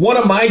 one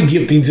of my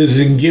giftings is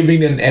in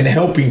giving and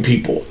helping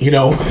people,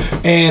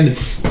 and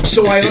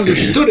so I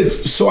understood it,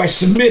 so I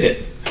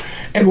submitted.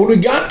 And when we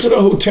got to the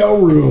hotel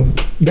room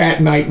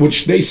that night,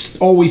 which they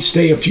always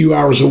stay a few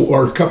hours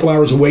or a couple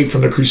hours away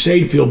from the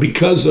crusade field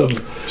because of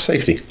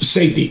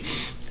safety.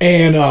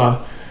 And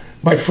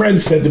my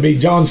friend said to me,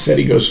 John said,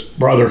 he goes,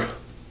 brother,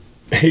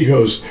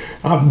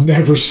 I've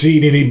never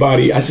seen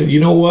anybody. I said, you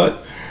know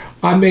what?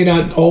 I may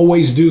not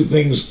always do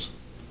things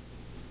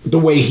the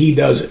way he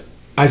does it.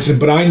 I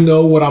said, but I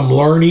know what I'm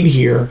learning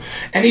here.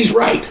 And he's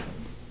right.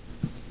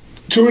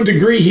 To a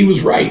degree, he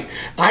was right.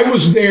 I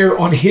was there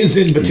on his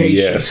invitation.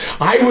 Yes.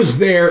 I was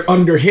there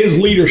under his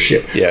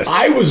leadership. Yes.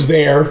 I was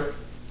there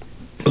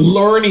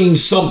learning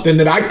something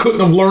that I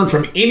couldn't have learned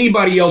from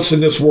anybody else in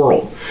this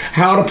world,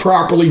 how to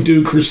properly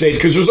do crusades,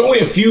 because there's only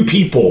a few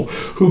people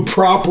who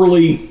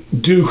properly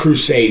do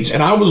crusades,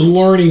 and I was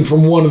learning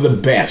from one of the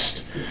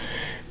best.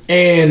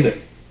 And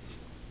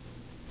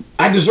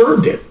I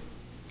deserved it,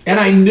 and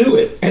I knew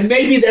it. And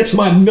maybe that's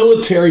my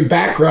military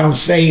background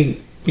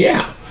saying,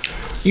 yeah.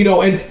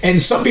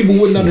 And some people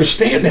wouldn't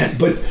understand that,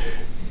 but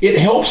it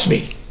helps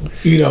me,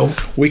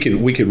 We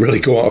could really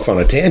go off on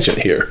a tangent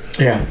here.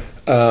 Yeah.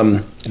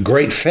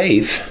 Great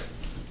faith,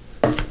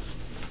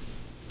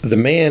 the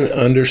man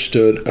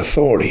understood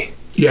authority.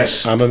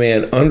 Yes. I'm a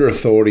man under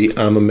authority.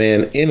 I'm a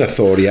man in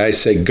authority. I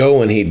say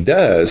go, and he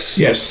does.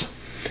 Yes.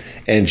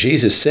 And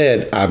Jesus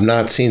said, I've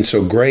not seen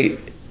so great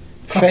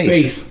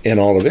faith in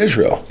all of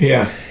Israel.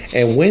 Yeah.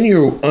 And when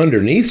you're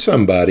underneath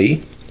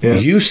somebody,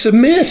 you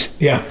submit.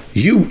 Yeah.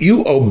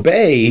 You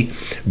obey.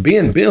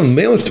 Being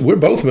military, we're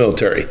both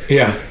military.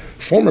 Yeah.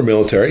 Former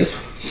military.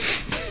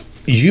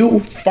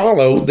 You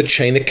follow the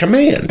chain of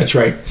command. That's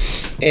right.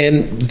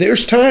 And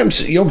there's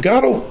times,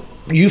 God will,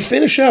 you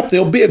finish up,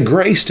 there'll be a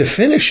grace to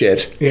finish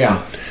it.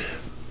 Yeah.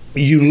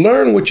 you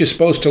learn what you're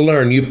supposed to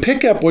learn. You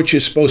pick up what you're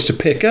supposed to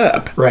pick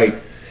up. Right.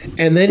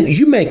 And then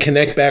you may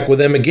connect back with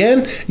them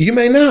again. You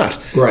may not.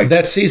 Right.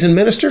 That seasoned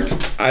minister,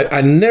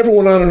 I never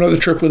went on another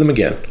trip with him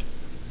again.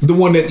 The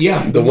one that,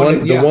 the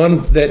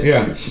one that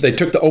they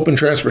took the open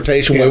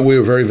transportation where we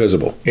were very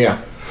visible.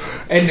 Yeah.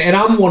 And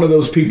I'm one of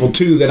those people,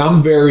 too, that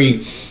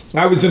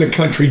I was in a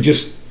country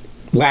just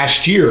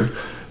last year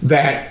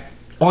that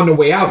on the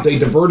way out, they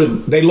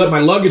let my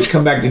luggage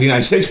come back to the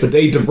United States, but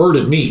they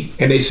diverted me.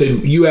 And they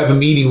said, you have a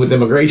meeting with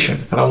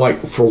immigration. And I'm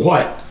like, for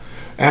what?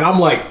 And I'm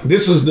like,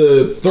 this is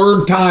the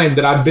third time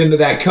that I've been to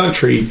that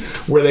country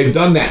where they've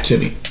done that to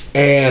me.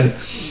 And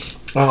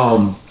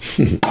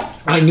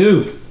I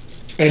knew.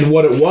 And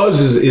what it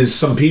was is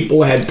some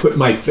people had put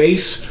my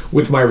face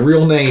with my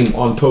real name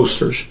on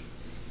posters.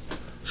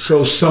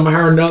 So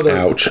somehow or another,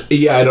 ouch.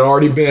 Yeah, it had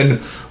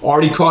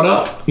already caught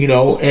up,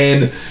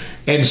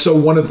 and so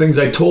one of the things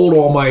I told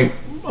all my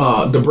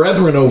the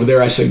brethren over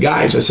there, I said,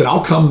 guys,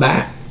 I'll come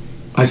back.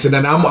 I said,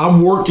 and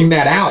I'm working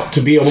that out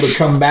to be able to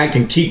come back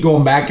and keep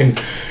going back,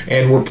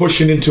 and we're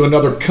pushing into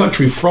another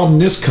country from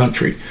this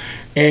country,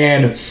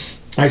 and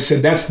I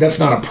said that's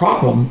not a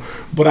problem,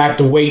 but I have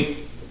to wait.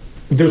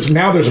 There's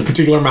a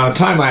particular amount of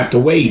time I have to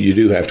wait. You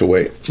do have to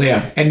wait.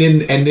 Yeah, and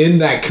in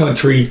that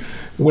country,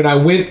 when I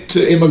went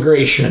to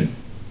immigration,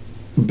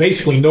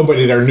 basically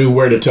nobody there knew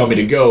where to tell me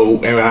to go,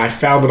 and I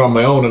found it on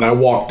my own, and I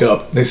walked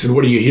up. They said,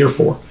 what are you here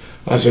for?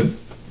 I said,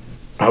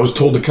 I was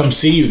told to come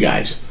see you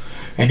guys.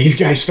 And these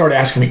guys started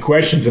asking me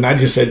questions, and I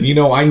just said,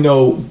 I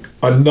know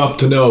enough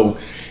to know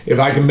if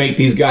I can make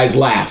these guys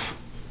laugh,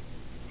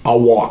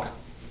 I'll walk.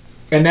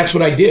 And that's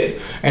what I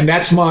did. And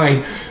that's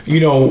my,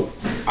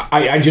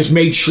 I just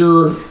made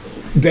sure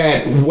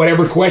that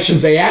whatever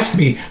questions they asked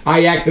me,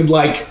 I acted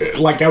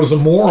like I was a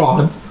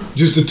moron,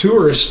 just a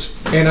tourist,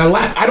 and I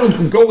laughed. I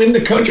don't go into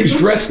countries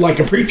dressed like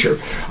a preacher.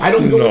 I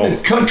don't go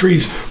into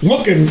countries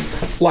looking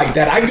like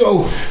that. I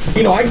go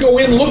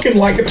in looking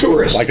like a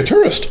tourist. Like a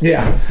tourist.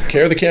 Yeah.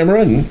 Carry the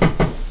camera and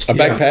a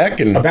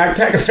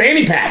backpack. A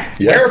fanny pack.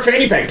 Yeah. Wear a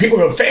fanny pack. People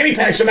go, fanny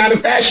packs are not in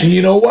fashion.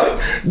 You know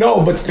what?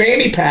 No, but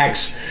fanny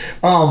packs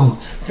are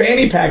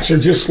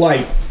just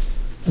like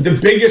the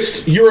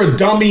biggest, you're a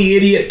dummy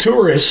idiot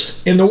tourist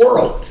in the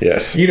world.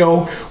 Yes.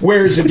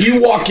 Whereas if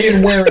you walk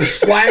in wearing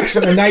slacks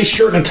and a nice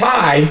shirt and a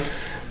tie,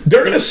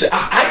 they're going to say,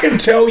 I can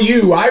tell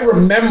you, I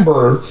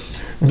remember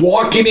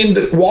walking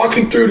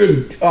through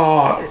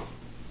the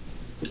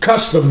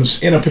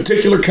customs in a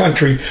particular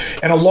country,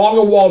 and along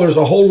the wall there's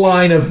a whole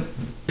line of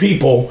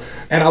people,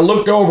 and I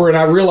looked over and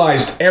I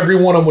realized every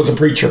one of them was a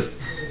preacher.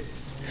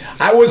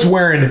 I was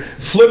wearing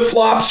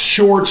flip-flops,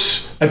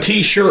 shorts, a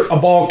t-shirt, a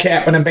ball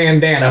cap, and a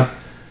bandana,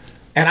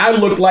 and I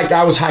looked like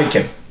I was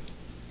hiking.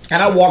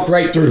 And I walked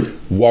right through.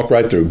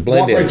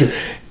 Blend in.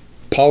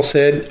 Paul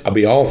said, I'll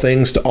be all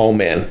things to all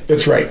men.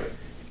 That's right.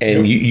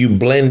 And you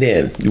blend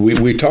in.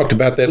 We talked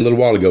about that a little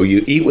while ago.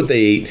 You eat what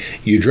they eat.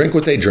 You drink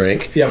what they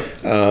drink. Yep.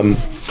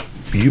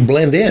 You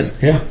blend in.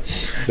 Yeah.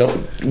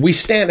 We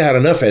stand out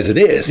enough as it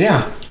is.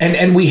 Yeah.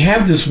 And we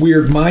have this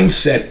weird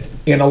mindset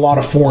in a lot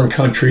of foreign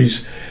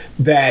countries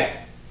that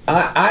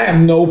I have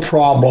no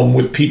problem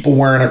with people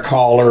wearing a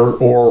collar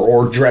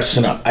or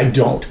dressing up. I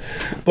don't.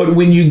 But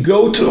when you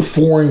go to a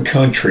foreign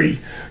country,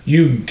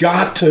 you've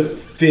got to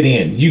fit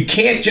in. You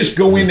can't just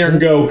go in there and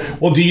go,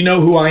 well, do you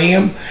know who I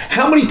am?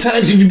 How many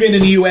times have you been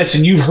in the U.S.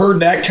 and you've heard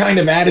that kind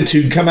of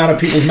attitude come out of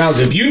people's mouths?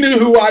 If you knew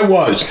who I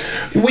was.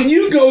 When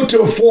you go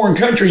to a foreign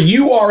country,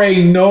 you are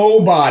a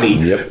nobody.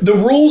 Yep. The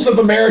rules of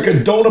America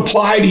don't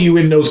apply to you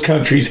in those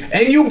countries,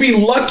 and you'll be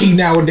lucky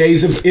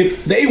nowadays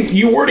if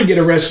you were to get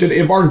arrested,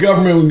 if our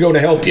government would go to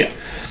help you.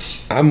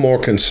 I'm more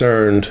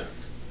concerned,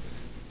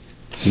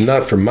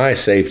 not for my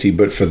safety,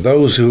 but for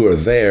those who are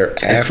there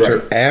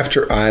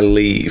after I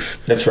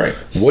leave. That's right.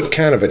 What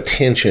kind of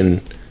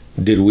attention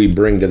did we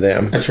bring to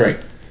them? That's right.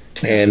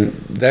 And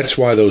that's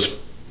why those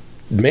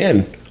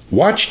men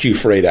watched you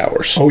for 8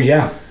 hours. Oh,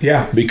 yeah.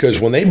 Yeah. Because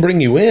when they bring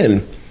you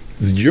in,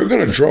 you're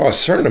going to draw a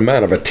certain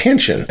amount of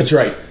attention. That's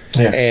right.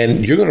 Yeah.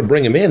 And you're going to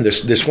bring them in.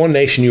 This one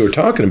nation you were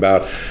talking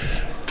about,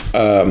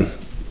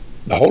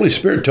 the Holy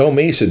Spirit told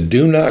me, he said,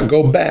 do not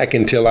go back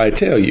until I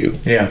tell you.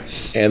 Yeah.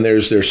 And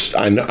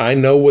I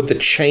know what the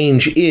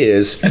change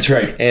is. That's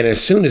right. And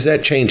as soon as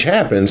that change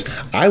happens,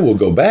 I will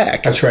go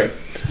back. That's right.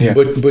 Yeah.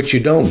 But you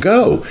don't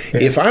go.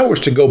 Yeah. If I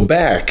was to go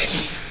back,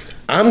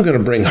 I'm going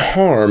to bring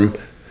harm.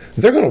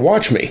 They're going to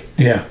watch me.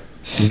 Yeah.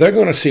 They're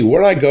going to see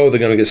where I go. They're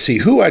going to see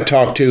who I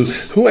talk to,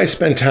 who I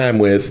spend time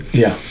with.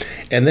 Yeah.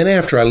 And then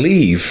after I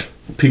leave,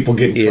 people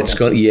get in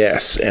trouble.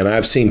 Yes. And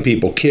I've seen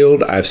people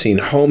killed. I've seen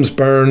homes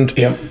burned.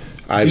 Yep.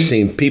 I've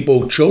seen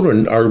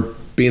children are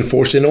being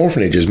forced into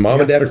orphanages. Mom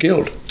and dad are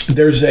killed.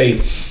 There's the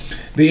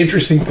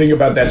interesting thing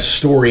about that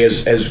story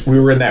is, as we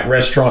were in that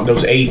restaurant,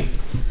 those 8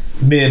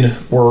 men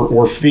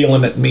were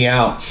feeling me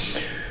out.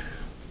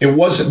 It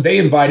wasn't, they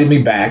invited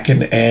me back,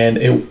 and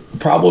it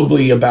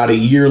probably about a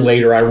year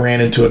later, I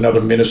ran into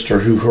another minister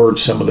who heard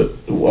some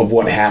of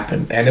what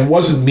happened. And it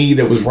wasn't me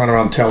that was running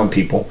around telling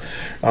people.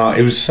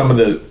 It was some of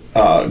the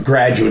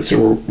graduates that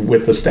were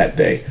with us that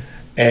day.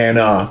 And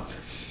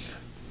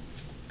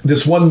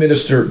this one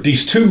minister,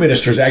 these two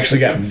ministers actually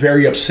got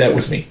very upset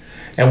with me.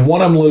 And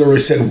one of them literally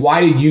said,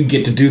 "Why did you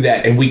get to do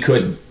that and we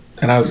couldn't?"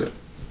 And I was like,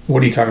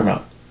 "What are you talking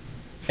about?"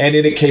 And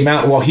then it came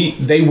out, well,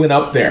 they went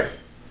up there.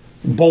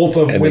 Both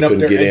of them And went they up couldn't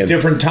there get at in.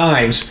 different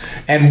times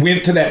and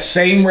went to that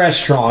same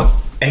restaurant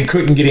and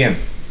couldn't get in.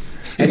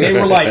 And they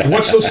were like,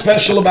 "What's so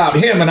special about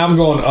him?" And I'm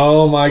going,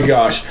 "Oh my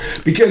gosh."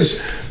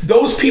 Because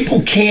those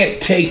people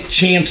can't take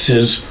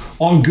chances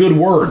on good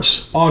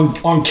words, on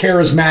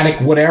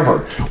charismatic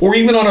whatever, or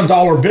even on a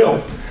dollar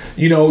bill.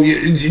 You know,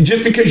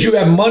 just because you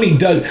have money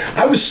does.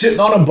 I was sitting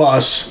on a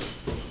bus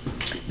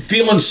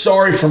feeling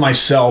sorry for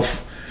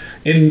myself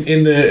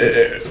in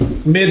the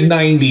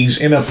mid-90s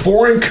in a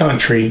foreign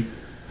country,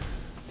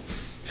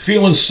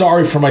 feeling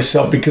sorry for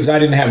myself because I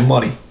didn't have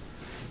money.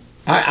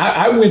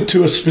 I went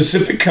to a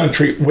specific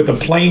country with a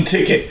plane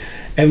ticket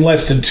and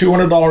less than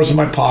 $200 in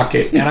my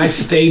pocket, and I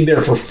stayed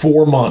there for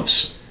 4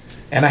 months,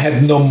 and I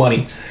had no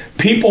money.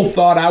 People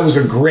thought I was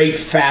a great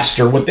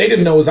faster. What they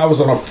didn't know is I was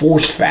on a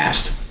forced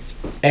fast,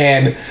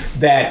 and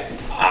that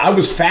I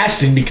was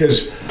fasting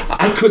because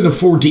I couldn't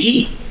afford to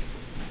eat.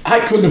 I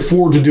couldn't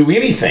afford to do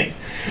anything.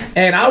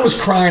 And I was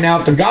crying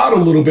out to God a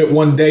little bit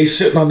one day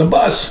sitting on the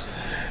bus,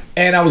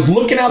 and I was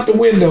looking out the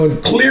window,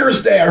 and clear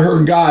as day I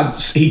heard God.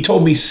 He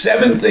told me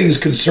 7 things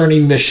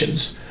concerning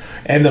missions.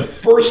 And the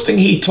first thing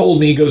he told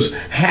me, he goes,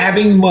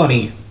 "Having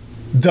money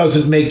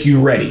doesn't make you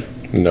ready."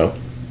 No.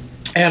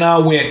 And I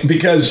went,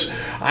 because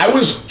I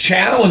was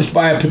challenged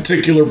by a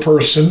particular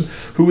person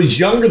who was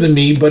younger than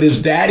me, but his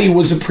daddy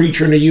was a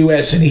preacher in the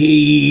U.S. and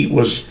he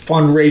was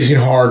fundraising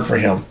hard for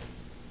him.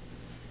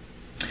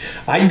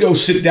 I'd go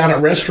sit down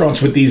at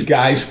restaurants with these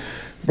guys.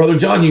 "Brother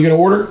John, you gonna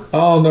order?"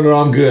 "Oh, no,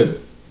 I'm good."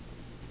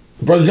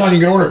 "Brother John, you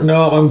gonna order?"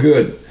 "No, I'm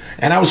good."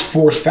 And I was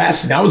forced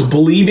fasting. I was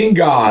believing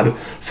God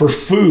for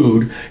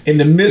food in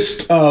the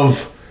midst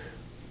of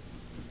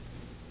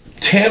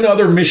 10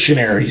 other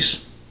missionaries,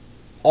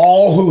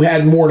 all who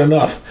had more than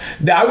enough.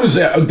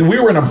 We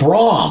were in a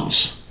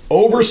Brahms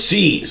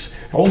overseas,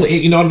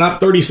 only,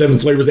 not 37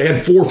 flavors. They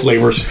had 4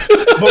 flavors,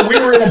 but we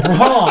were in a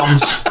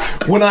Brahms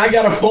when I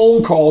got a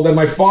phone call that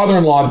my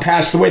father-in-law had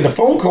passed away. The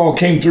phone call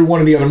came through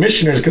one of the other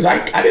missionaries because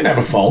I didn't have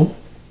a phone.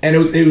 And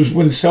it was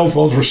when cell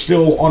phones were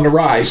still on the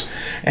rise.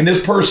 And this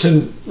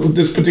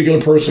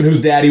particular person,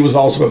 whose daddy was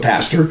also a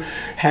pastor,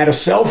 had a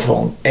cell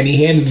phone. And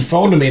he handed the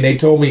phone to me, and they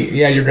told me,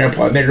 "Yeah, your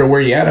grandpa." And they go,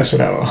 "Where you at?" I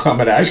said, "Oh, I'm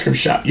at an ice cream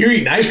shop." "You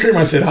eating ice cream?"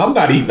 I said, "I'm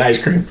not eating ice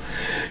cream."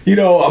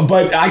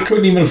 But I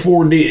couldn't even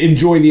afford to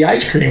enjoy the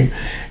ice cream.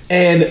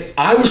 And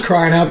I was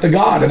crying out to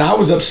God, and I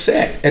was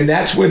upset. And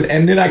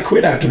then I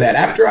quit after that.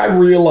 After I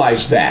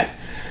realized that,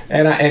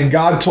 and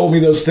God told me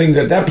those things,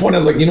 at that point I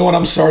was like, "You know what?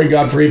 I'm sorry,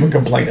 God, for even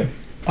complaining.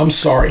 I'm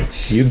sorry."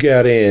 You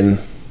got in.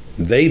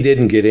 They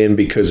didn't get in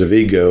because of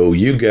ego.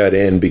 You got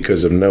in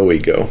because of no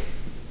ego.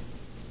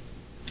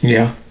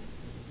 Yeah.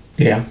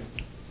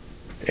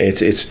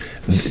 It's.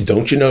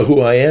 Don't you know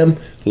who I am?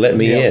 Let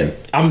me in.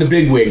 I'm the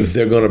big wig.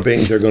 They're gonna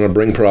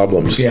bring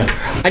problems. Yeah.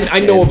 I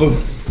know of a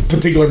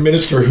particular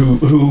minister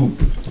who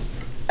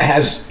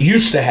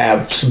used to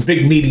have some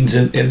big meetings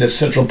in the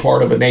central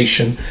part of a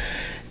nation,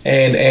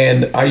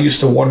 and I used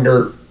to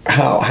wonder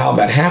how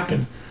that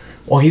happened.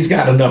 Well, he's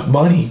got enough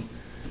money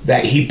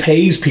that he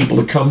pays people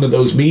to come to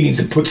those meetings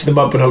and puts them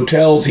up in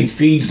hotels. He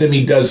feeds them.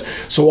 He does.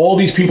 So all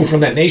these people from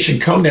that nation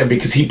come there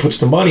because he puts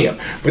the money up.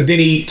 But then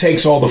he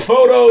takes all the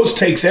photos,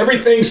 takes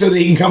everything so that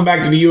he can come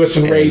back to the U.S.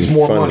 and raise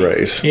more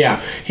money. Yeah.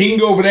 He can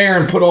go over there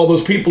and put all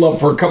those people up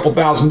for a couple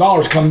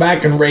 $1,000s, come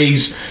back and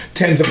raise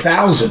tens of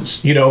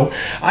thousands.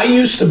 I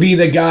used to be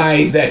the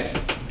guy that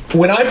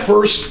when I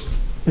first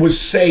was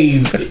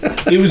saved,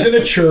 it was in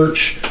a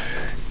church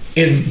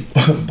in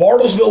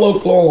Bartlesville,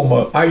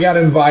 Oklahoma. I got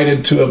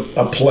invited to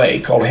a play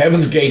called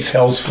Heaven's Gates,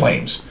 Hell's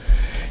Flames.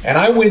 And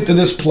I went to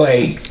this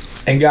play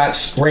and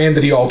ran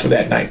to the altar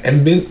that night.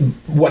 And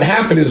what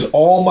happened is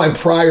all my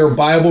prior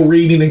Bible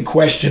reading and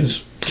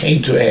questions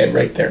came to a head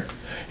right there.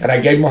 And I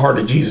gave my heart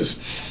to Jesus.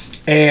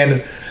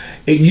 And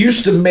it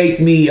used to make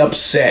me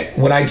upset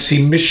when I'd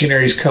see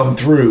missionaries come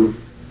through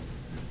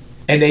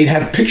and they'd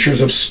have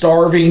pictures of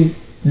starving,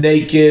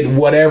 naked,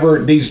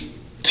 whatever, these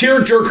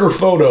tearjerker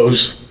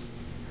photos.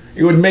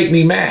 It would make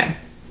me mad.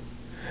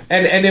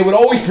 And they would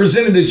always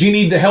present it as, "You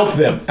need to help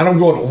them." And I'm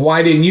going,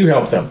 "Why didn't you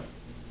help them?"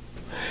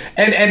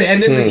 And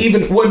then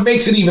even what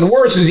makes it even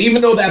worse is,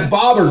 even though that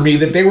bothered me,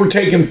 that they were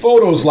taking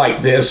photos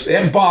like this,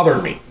 it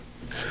bothered me.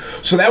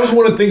 So that was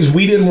one of the things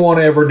we didn't want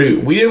to ever do.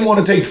 We didn't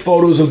want to take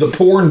photos of the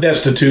poor and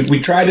destitute. We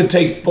tried to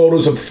take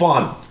photos of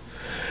fun.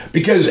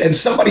 And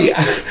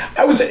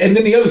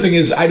then the other thing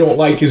is I don't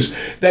like is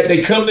that they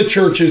come to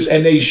churches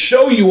and they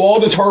show you all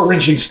this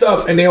heart-wrenching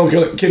stuff and they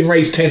can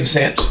raise 10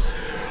 cents.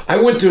 I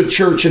went to a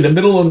church in the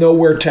middle of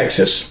nowhere,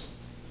 Texas,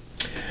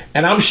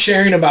 and I'm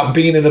sharing about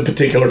being in a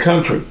particular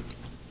country.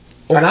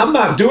 And I'm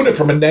not doing it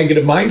from a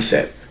negative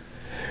mindset.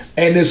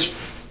 And this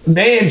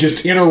man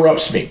just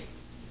interrupts me.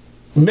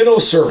 Middle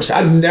of service.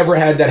 I'd never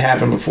had that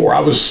happen before.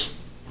 I was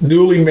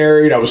newly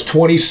married. I was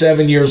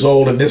 27 years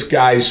old, and this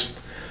guy's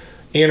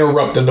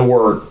interrupting the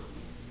word.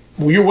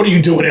 "What are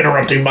you doing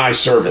interrupting my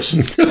service?"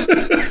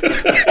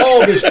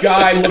 Oh, this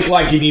guy looked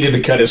like he needed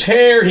to cut his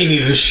hair. He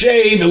needed to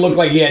shave. It looked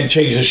like he hadn't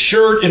changed his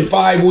shirt in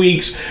 5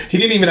 weeks. He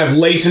didn't even have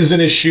laces in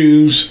his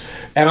shoes.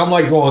 And I'm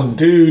like going,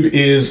 dude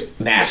is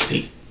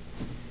nasty.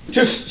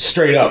 Just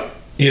straight up,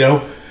 you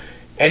know?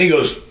 And he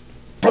goes,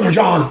 Brother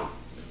John,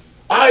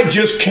 I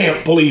just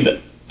can't believe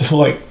it. I'm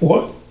like,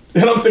 what?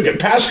 And I'm thinking,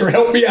 Pastor,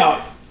 help me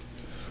out.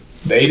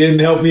 They didn't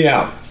help me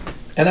out.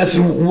 And I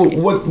said,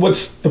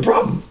 what's the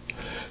problem?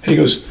 And he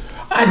goes,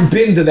 I've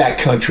been to that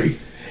country.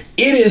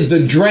 It is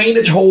the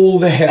drainage hole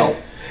to hell.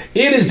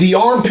 It is the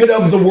armpit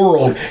of the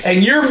world.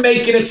 And you're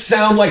making it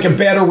sound like a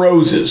bed of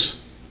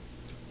roses.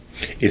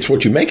 It's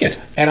what you make it.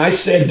 And I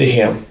said to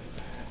him,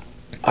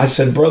 I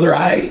said, brother,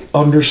 I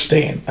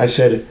understand. I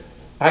said,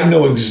 I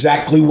know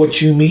exactly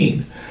what you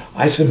mean.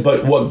 I said,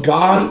 but what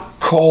God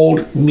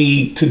called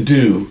me to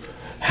do,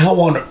 how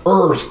on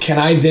earth can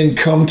I then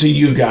come to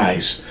you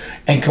guys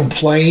and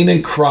complain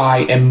and cry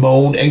and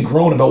moan and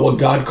groan about what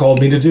God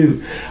called me to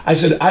do? I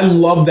said, I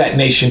love that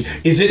nation.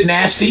 Is it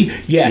nasty?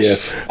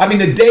 Yes. I mean,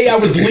 the day I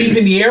was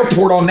leaving the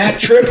airport on that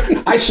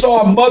trip, I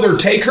saw a mother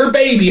take her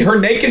baby, her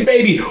naked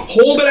baby,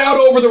 hold it out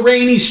over the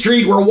rainy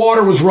street where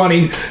water was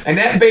running, and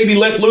that baby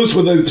let loose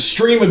with a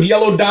stream of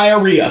yellow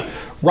diarrhea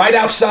right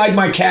outside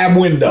my cab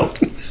window.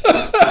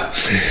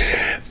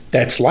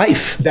 That's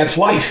life. That's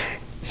life.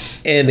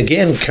 And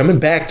again, coming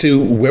back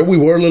to where we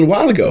were a little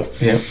while ago.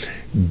 Yeah.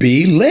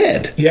 Be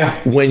led. Yeah.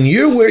 When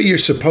you're where you're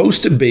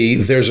supposed to be,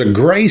 there's a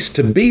grace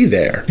to be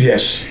there.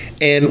 Yes.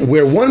 And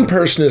where one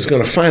person is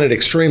going to find it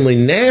extremely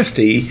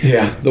nasty,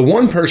 the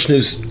one person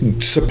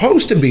who's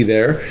supposed to be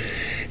there,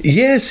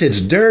 yes,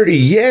 it's dirty,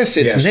 yes,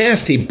 it's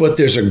nasty, but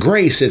there's a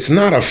grace. It's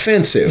not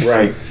offensive.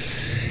 Right.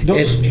 Go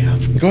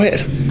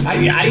ahead.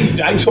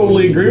 I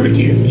totally agree with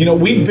you. You know,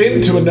 we've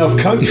been to enough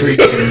countries.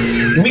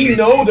 We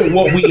know that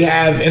what we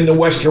have in the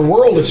Western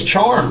world is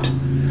charmed.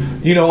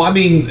 You know, I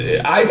mean,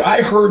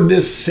 I heard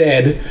this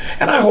said,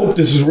 and I hope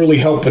this is really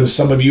helping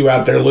some of you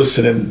out there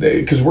listening,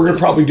 because we're going to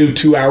probably do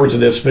 2 hours of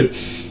this, but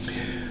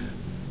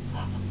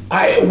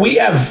we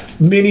have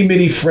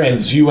many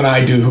friends, you and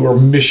I do, who are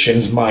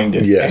missions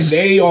minded. Yes. And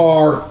they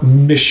are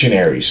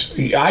missionaries.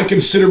 I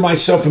consider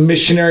myself a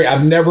missionary.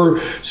 I've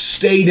never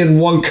stayed in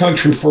one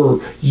country for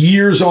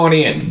years on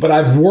end, but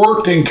I've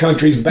worked in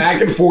countries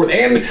back and forth,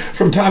 and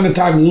from time to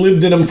time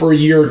lived in them for a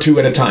year or two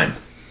at a time.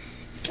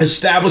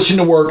 Establishing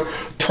the work,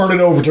 turn it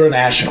over to a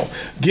national.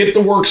 Get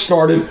the work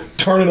started,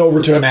 turn it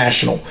over to a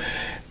national.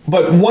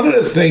 But one of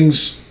the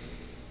things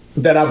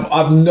that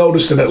I've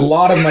noticed, and a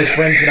lot of my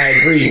friends and I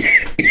agree,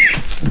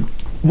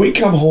 we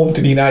come home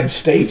to the United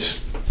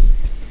States,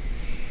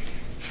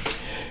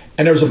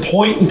 and there's a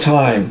point in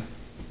time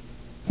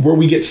where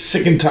we get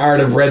sick and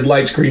tired of red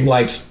lights, green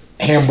lights,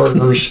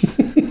 hamburgers,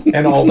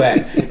 and all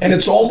that. And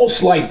it's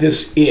almost like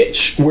this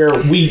itch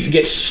where we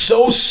get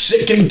so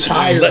sick and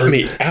tired. Let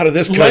me out of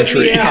this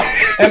country. Let me out.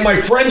 And my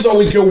friends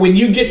always go, when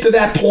you get to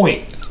that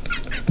point,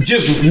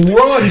 just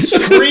run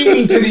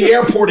screaming to the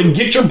airport and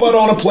get your butt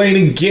on a plane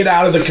and get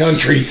out of the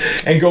country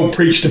and go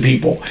preach to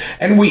people.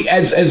 And we,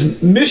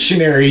 as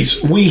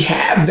missionaries, we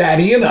have that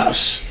in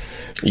us.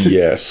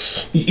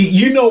 Yes.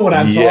 You know what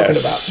I'm talking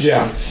about.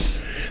 Yeah.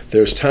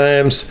 There's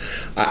times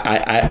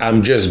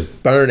I'm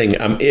just burning.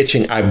 I'm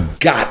itching. I've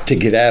got to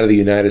get out of the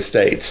United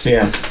States.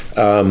 Yeah.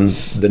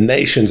 The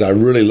nations I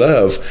really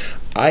love,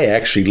 I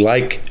actually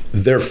like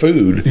their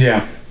food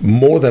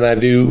more than I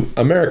do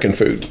American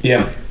food.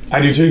 Yeah. I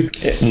do too.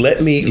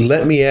 Let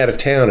me out of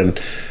town,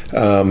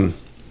 and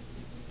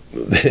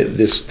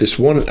this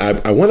one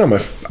I went on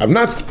I've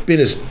not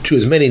been to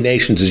as many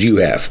nations as you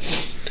have,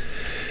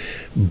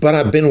 but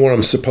I've been where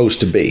I'm supposed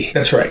to be.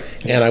 That's right.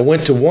 And I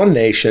went to one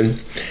nation,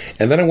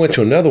 and then I went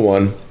to another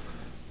one,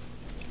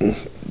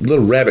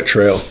 little rabbit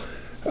trail.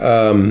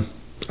 It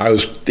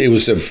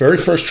was the very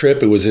first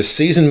trip. It was a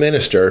seasoned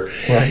minister,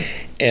 right?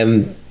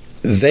 And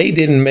they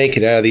didn't make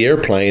it out of the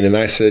airplane, and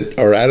I said,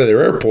 or out of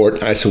their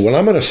airport. I said, well,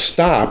 I'm going to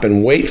stop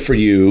and wait for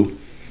you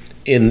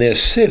in this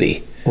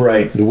city.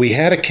 Right. We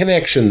had a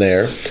connection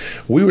there.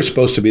 We were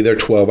supposed to be there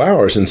 12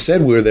 hours.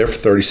 Instead, we were there for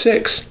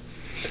 36.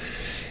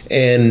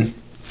 And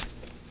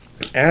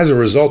as a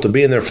result of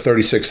being there for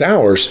 36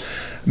 hours,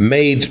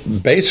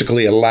 made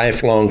basically a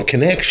lifelong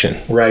connection.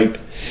 Right.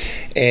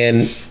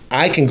 And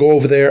I can go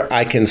over there.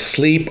 I can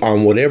sleep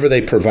on whatever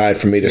they provide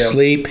for me to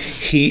sleep.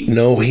 Heat,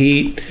 no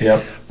heat.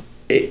 Yep.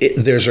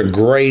 There's a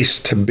grace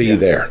to be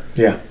there.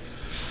 Yeah.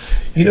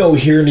 You know,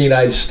 here in the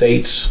United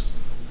States,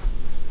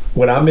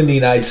 when I'm in the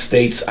United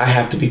States, I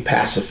have to be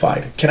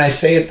pacified. Can I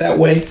say it that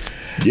way?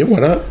 Yeah, why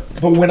not?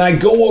 But when I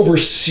go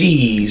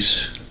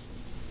overseas,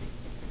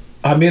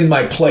 I'm in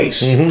my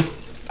place. Mm-hmm.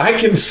 I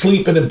can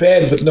sleep in a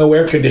bed with no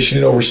air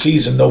conditioning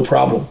overseas and no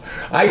problem.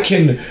 I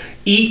can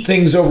eat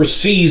things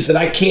overseas that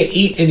I can't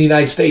eat in the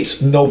United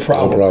States, no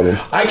problem. No problem.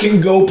 I can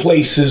go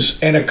places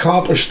and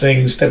accomplish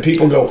things that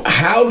people go,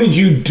 how did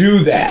you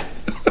do that?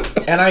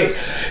 And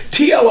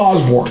T.L.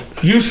 Osborne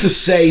used to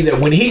say that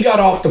when he got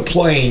off the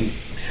plane,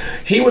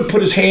 he would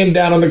put his hand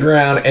down on the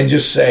ground and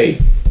just say,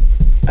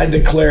 I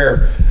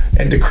declare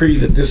and decree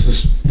that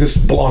this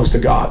belongs to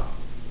God.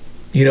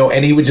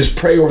 and he would just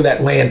pray over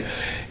that land.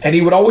 And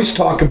he would always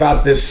talk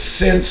about this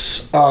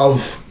sense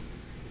of,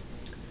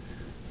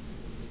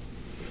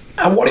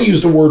 I want to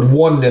use the word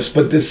oneness,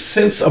 but this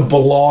sense of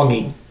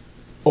belonging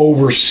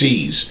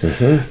overseas.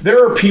 Mm-hmm.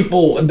 There are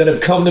people that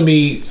have come to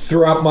me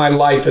throughout my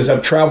life as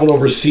I've traveled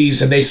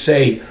overseas, and they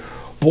say,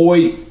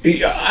 boy,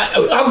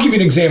 I'll give you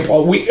an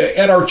example. We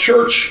at our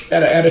church,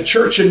 at a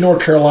church in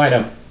North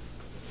Carolina,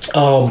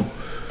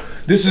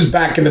 this is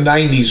back in the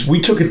 90s,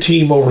 we took a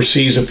team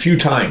overseas a few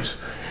times,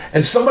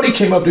 and somebody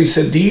came up to me and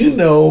said, do you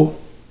know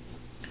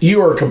you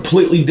are a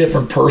completely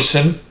different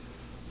person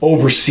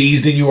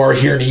overseas than you are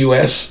here in the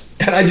U.S.?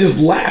 And I just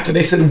laughed, and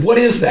they said, what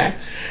is that?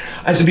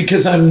 I said,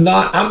 because I'm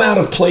out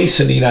of place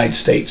in the United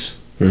States.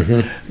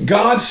 Mm-hmm.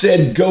 God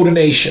said, go to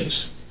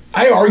nations.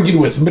 I argued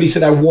with him, but he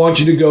said, I want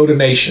you to go to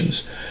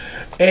nations.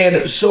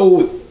 And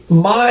so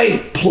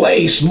my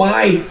place,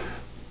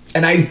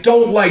 and I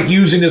don't like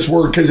using this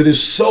word because it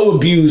is so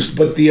abused,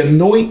 but the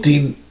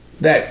anointing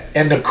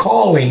and the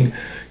calling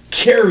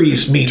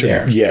carries me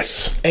there.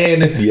 Yes.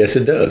 And yes,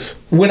 it does.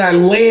 When I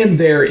land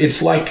there,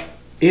 it's like,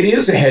 it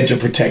is a hedge of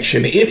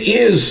protection. It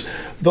is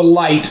the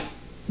light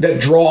that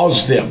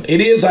draws them.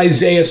 It is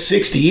Isaiah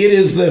 60. It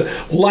is the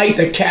light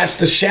that casts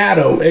the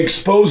shadow,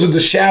 exposes the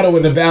shadow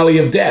in the valley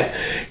of death.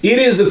 It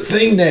is a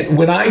thing that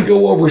when I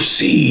go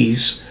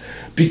overseas,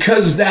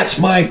 because that's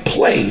my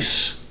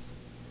place.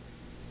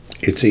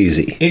 It's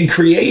easy. In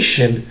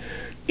creation,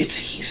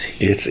 it's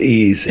easy. It's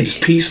easy. It's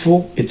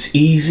peaceful. It's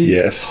easy.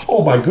 Yes.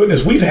 Oh my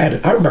goodness.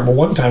 I remember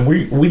one time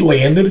we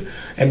landed,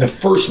 and the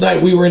first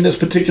night we were in this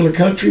particular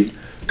country,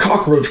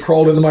 cockroach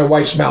crawled into my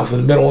wife's mouth in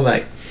the middle of the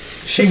night.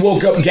 She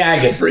woke up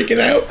gagging.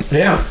 Freaking out.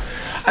 Yeah.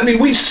 I mean,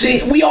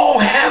 we all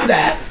have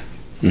that.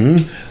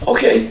 Mm-hmm.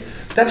 Okay,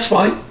 that's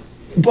fine.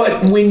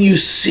 But when you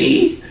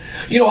see,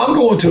 I'm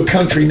going to a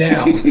country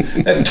now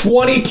that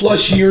 20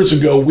 plus years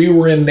ago, we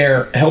were in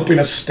there helping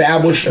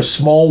establish a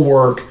small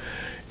work.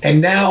 And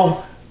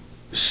now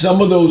some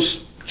of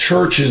those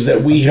churches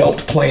that we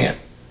helped plant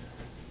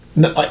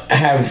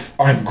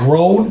have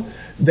grown.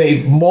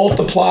 They've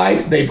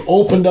multiplied. They've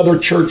opened other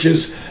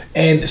churches.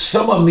 And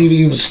some of them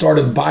even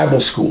started Bible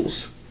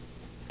schools.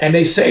 And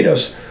they say to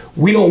us,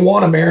 we don't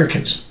want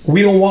Americans.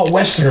 We don't want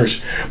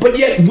Westerners. But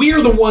yet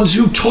we're the ones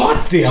who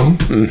taught them.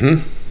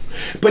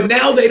 Mm-hmm. But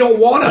now they don't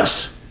want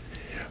us.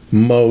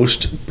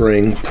 Most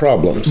bring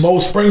problems.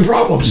 Most bring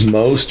problems.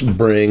 Most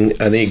bring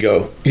an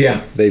ego.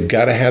 Yeah. They've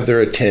got to have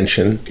their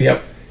attention.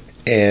 Yep.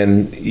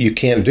 And you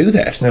can't do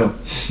that. No.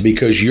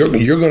 Because you're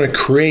going to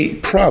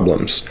create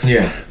problems.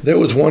 Yeah. There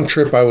was one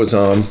trip I was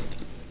on,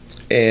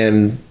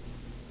 and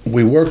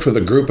we worked with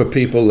a group of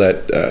people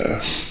that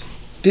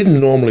didn't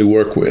normally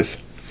work with.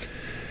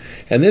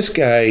 And this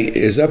guy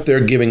is up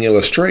there giving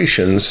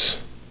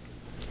illustrations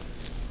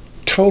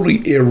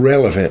totally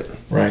irrelevant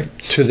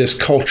to this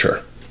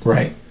culture.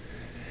 Right.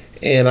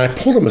 And I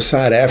pulled him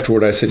aside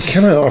afterward. I said,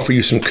 can I offer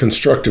you some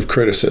constructive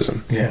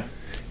criticism? Yeah.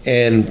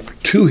 And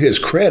to his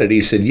credit, he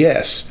said,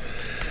 yes.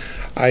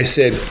 I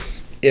said,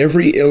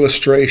 every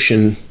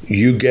illustration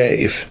you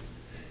gave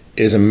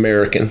is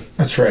American.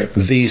 That's right.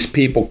 These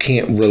people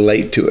can't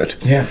relate to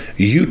it. Yeah.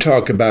 You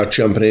talk about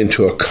jumping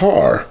into a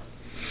car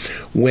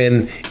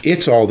when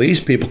it's all these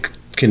people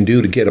can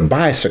do to get a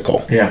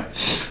bicycle. Yeah.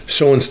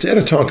 So instead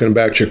of talking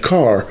about your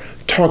car,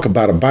 talk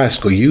about a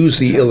bicycle. Use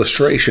the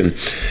illustration.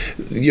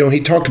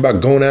 He talked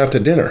about going out to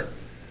dinner.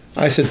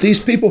 I said, these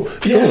people,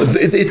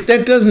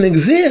 that doesn't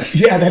exist.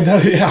 Yeah, that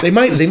does. Yeah. They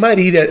might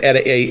eat at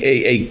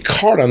a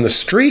cart on the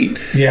street.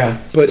 Yeah.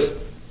 But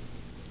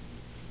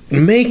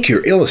make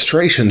your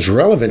illustrations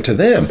relevant to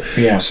them.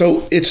 Yeah.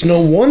 So it's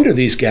no wonder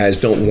these guys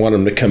don't want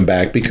them to come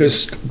back,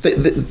 because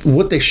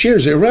what they share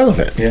is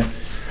irrelevant. Yeah.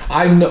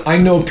 I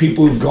know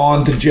people who've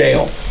gone to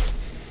jail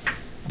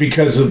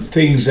because of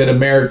things that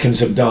Americans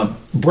have done.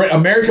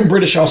 American,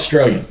 British,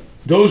 Australian.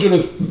 Those are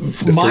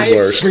my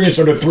experience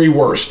are the three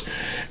worst.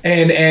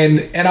 And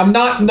I'm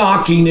not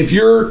knocking. If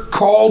you're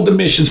called to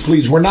missions,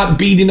 please. We're not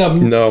beating up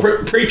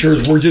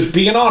preachers. We're just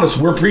being honest.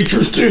 We're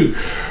preachers too.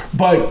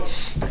 But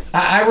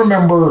I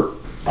remember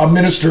a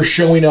minister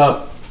showing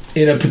up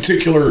in a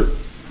particular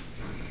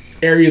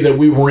area that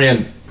we were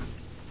in,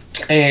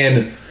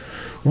 and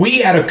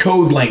we had a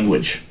code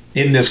language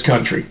in this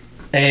country,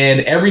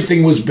 and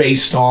everything was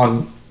based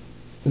on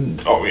in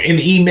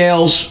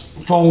emails,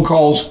 phone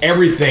calls,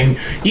 everything.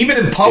 Even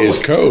in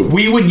public, code.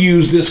 We would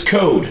use this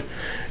code.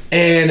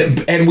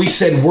 And we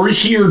said, we're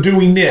here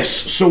doing this,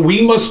 so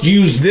we must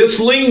use this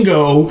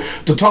lingo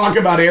to talk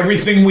about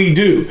everything we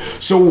do.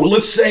 So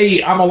let's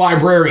say I'm a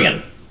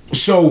librarian.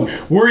 So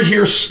we're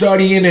here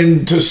studying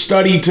and to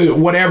study to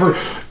whatever.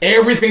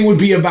 Everything would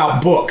be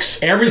about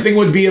books. Everything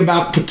would be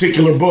about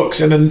particular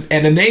books. And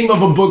the name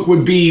of a book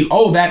would be,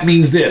 oh, that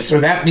means this or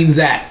that means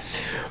that.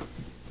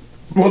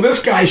 Well,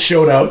 this guy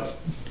showed up.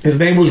 His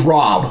name was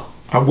Rob.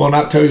 I will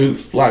not tell you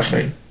his last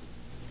name.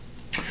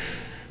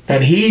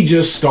 And he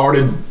just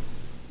started,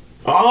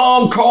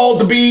 I'm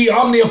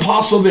the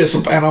apostle of this.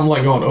 And I'm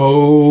like going,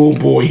 oh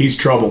boy, he's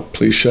trouble.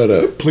 Please shut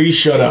up. Please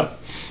shut up.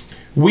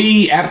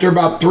 After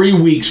about 3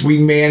 weeks, we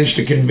managed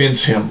to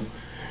convince him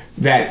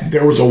that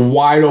there was a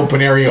wide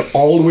open area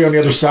all the way on the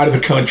other side of the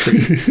country.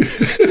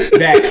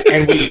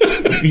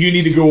 You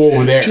need to go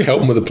over there. Did you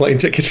help him with the plane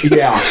tickets?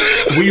 Yeah.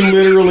 We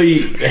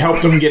literally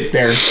helped him get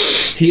there.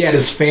 He had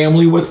his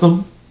family with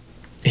him.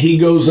 He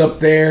goes up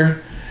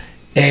there,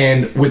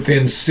 and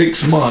within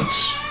 6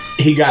 months,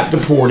 he got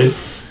deported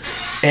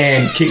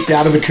and kicked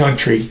out of the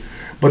country.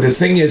 But the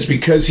thing is,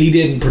 because he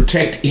didn't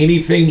protect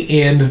anything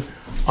in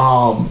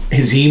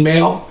his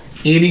email,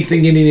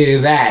 anything in any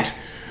of that,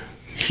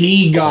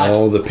 he got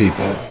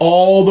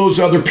all those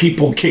other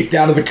people kicked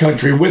out of the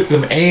country with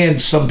them,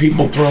 and some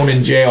people thrown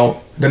in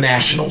jail, the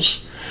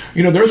nationals.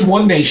 You know, there's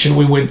one nation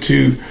we went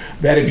to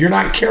that if you're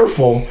not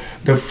careful,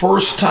 the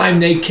first time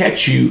they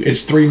catch you,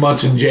 it's 3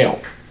 months in jail.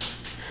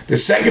 The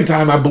second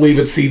time, I believe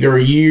it's either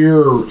a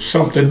year or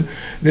something.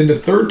 Then the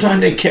third time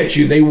they catch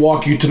you, they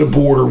walk you to the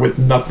border with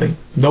nothing.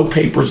 No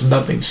papers,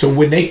 nothing. So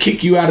when they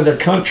kick you out of their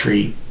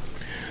country,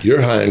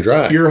 you're high and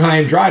dry. You're high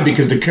and dry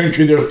because the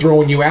country they're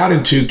throwing you out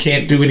into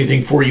can't do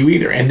anything for you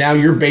either. And now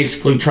you're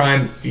basically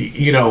trying,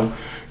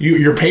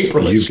 you're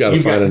paperless. You've got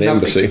to find an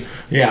embassy.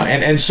 Yeah,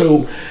 and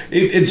so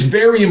it's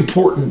very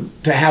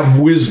important to have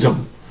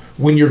wisdom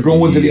when you're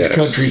going to these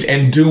countries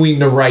and doing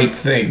the right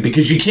thing,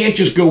 because you can't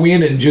just go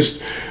in and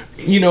just...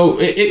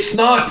 it's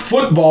not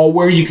football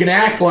where you can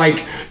act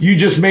like you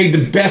just made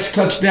the best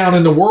touchdown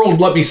in the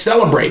world. Let me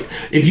celebrate.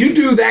 If you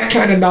do that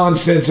kind of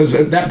nonsense,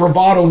 that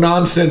bravado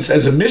nonsense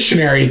as a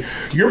missionary,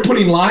 you're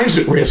putting lives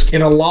at risk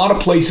in a lot of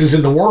places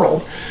in the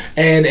world.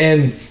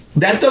 And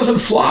that doesn't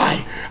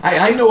fly.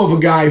 I know of a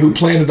guy who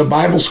planted a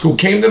Bible school,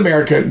 came to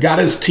America, got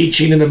his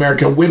teaching in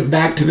America, went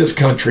back to this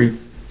country,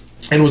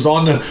 and was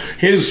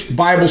his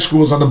Bible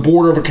school was on the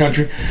border of a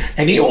country,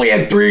 and he only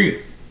had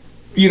 3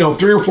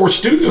 or 4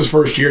 students his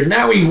first year.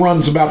 Now he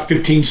runs about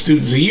 15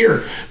 students a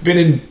year.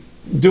 Been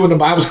doing the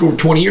Bible school for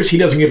 20 years. He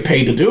doesn't get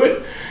paid to do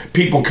it.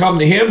 People come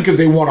to him because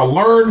they want to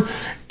learn.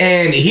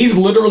 And he's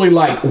literally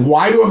like,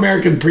 why do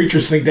American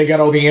preachers think they got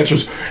all the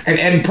answers?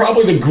 And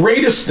probably the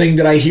greatest thing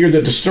that I hear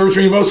that disturbs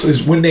me most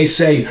is when they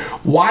say,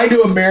 why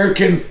do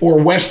American or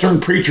Western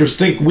preachers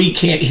think we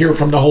can't hear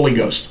from the Holy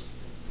Ghost?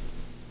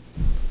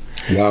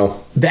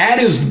 Wow.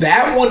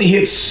 That one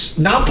hits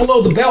not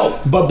below the belt,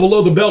 but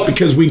below the belt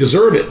because we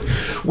deserve it.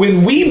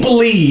 When we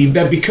believe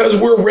that because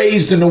we're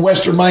raised in a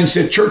Western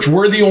mindset church,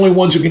 we're the only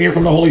ones who can hear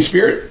from the Holy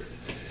Spirit,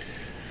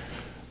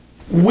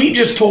 we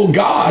just told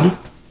God.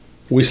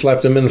 We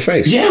slapped him in the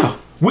face. Yeah.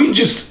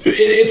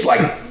 It's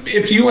like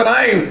if you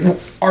and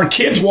our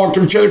kids walk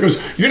to each other, goes,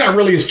 you're not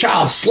really his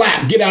child,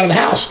 slap, get out of the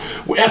house.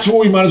 That's what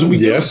we might as well be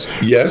doing.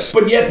 Yes.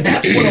 But yet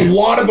that's what a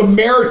lot of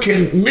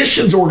American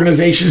missions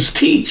organizations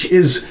teach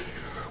is,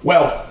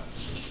 well,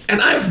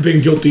 and I've been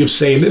guilty of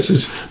saying this,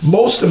 is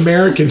most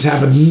Americans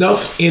have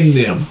enough in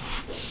them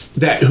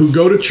who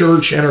go to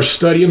church and are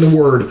studying the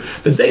Word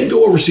that they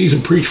go overseas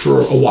and preach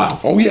for a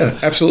while. Oh, yeah,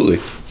 absolutely.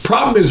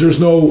 Problem is there's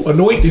no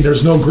anointing,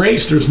 there's no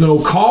grace, there's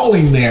no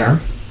calling there,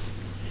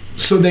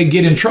 so they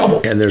get in trouble.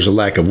 And there's a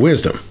lack of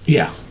wisdom.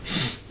 Yeah.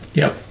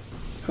 Yep.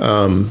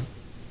 And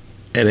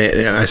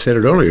I said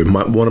it earlier,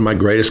 one of my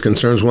greatest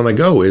concerns when I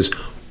go is,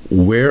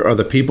 where are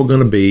the people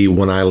going to be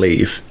when I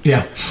leave?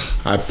 Yeah.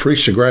 I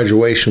preached a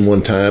graduation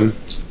one time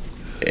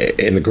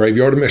in the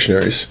Graveyard of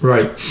Missionaries.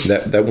 Right.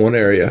 That one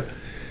area.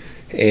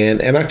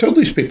 And I told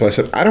these people, I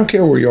said, I don't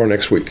care where you are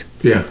next week.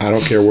 Yeah. I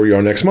don't care where you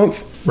are next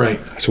month. Right.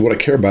 So what I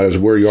care about is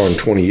where you are in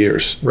 20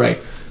 years. Right.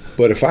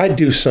 But if I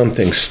do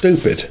something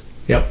stupid,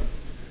 yep,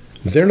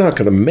 they're not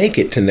going to make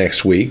it to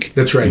next week.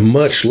 That's right.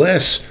 Much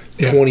less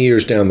 20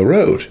 years down the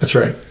road. That's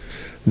right.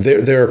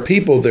 There are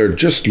people, they're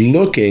just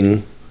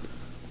looking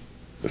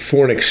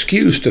for an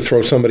excuse to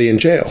throw somebody in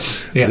jail.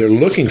 Yeah. They're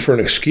looking for an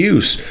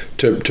excuse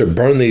to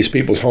burn these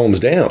people's homes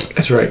down.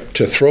 That's right.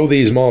 To throw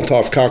these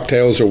Molotov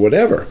cocktails or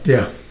whatever.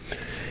 Yeah.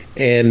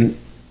 And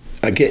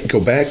again, go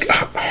back,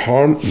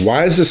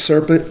 wise as a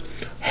serpent,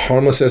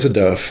 harmless as a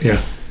dove.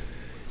 Yeah.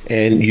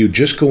 And you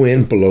just go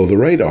in below the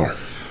radar.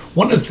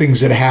 One of the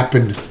things that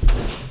happened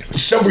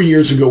several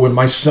years ago when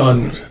my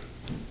son,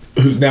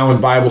 who's now in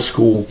Bible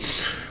school,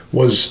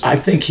 I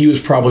think he was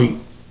probably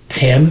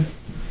 10.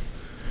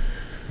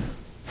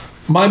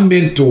 My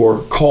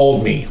mentor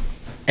called me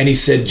and he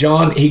said,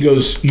 John, he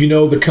goes,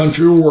 the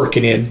country we're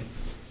working in,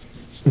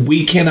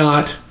 we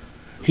cannot,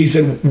 he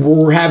said,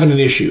 we're having an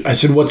issue. I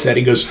said, what's that?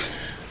 He goes,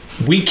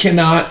 we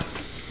cannot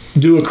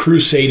do a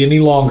crusade any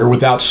longer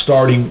without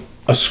starting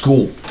a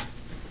school.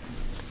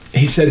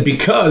 He said,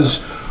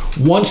 because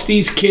once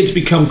these kids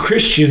become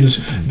Christians,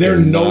 they're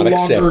no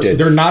longer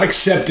they're not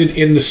accepted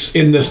in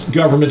this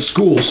government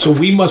school. So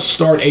we must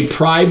start a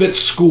private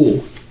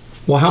school.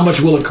 Well, how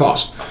much will it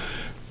cost?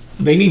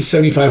 They need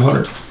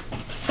 $7,500.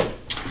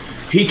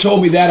 He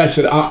told me that. I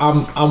said,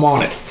 I'm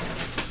on it.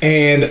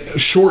 And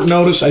short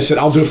notice, I said,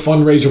 I'll do a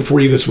fundraiser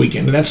for you this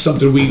weekend. And that's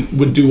something we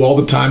would do all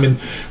the time. And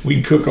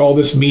we'd cook all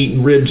this meat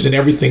and ribs and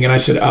everything. And I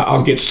said,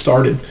 I'll get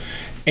started.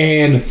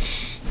 And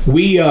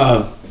we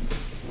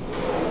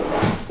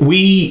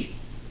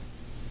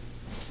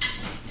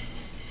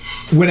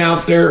went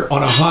out there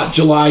on a hot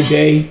July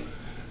day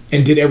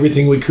and did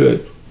everything we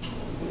could.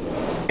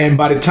 And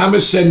by the time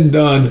it's said and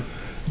done,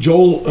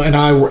 Joel and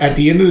I were, at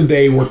the end of the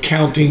day, we're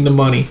counting the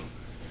money.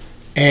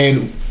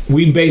 And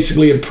we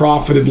basically had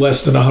profited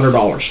less than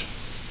 $100.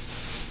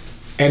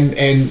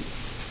 And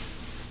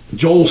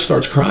Joel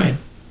starts crying.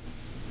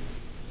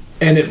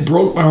 And it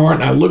broke my heart.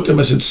 And I looked at him,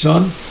 I said,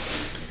 son,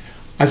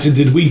 I said,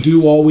 did we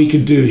do all we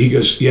could do? He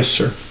goes, yes,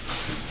 sir.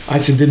 I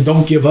said, then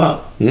don't give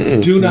up.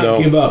 Do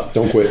not give up.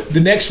 Don't quit.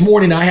 The next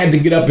morning, I had to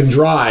get up and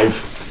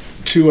drive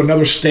to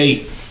another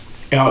state,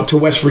 to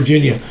West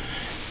Virginia.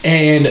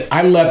 And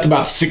I left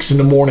about 6 in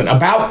the morning.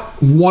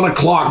 About 1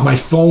 o'clock, my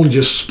phone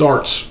just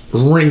starts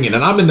ringing.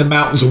 And I'm in the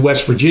mountains of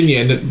West Virginia,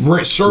 and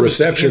the service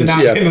is in and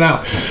out, in and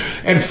out.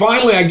 And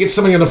finally, I get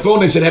somebody on the phone.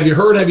 They said, have you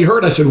heard? Have you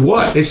heard? I said,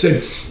 what? They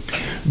said,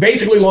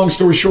 basically, long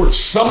story short,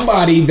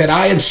 somebody that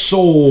I had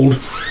sold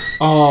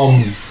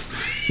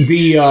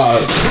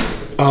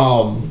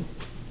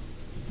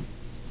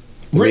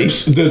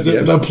ribs,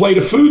 the plate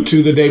of food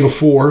to the day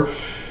before,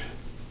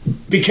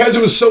 because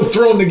it was so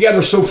thrown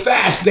together so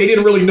fast, they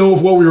didn't really know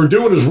if what we were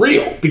doing was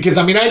real. Because,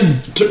 I mean,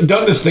 I'd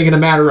done this thing in a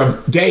matter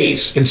of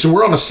days. And so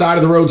we're on the side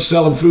of the road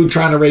selling food,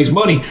 trying to raise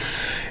money.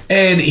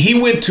 And he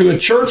went to a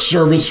church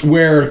service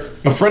where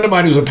a friend of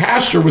mine who's a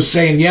pastor was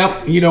saying,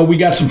 yep, we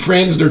got some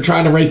friends, they're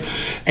trying to raise.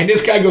 And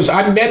this guy goes,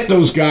 I met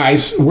those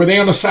guys. Were they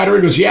on the side of the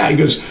road? He goes, yeah. He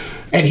goes,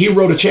 and he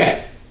wrote a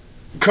check.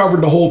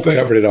 Covered the whole thing.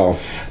 Covered it all.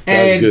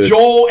 And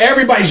Joel,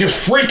 everybody's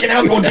just freaking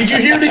out going, did you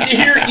hear?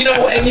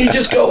 And you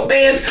just go,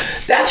 man,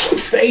 that's what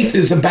faith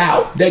is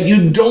about. That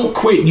you don't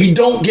quit. You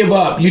don't give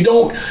up. You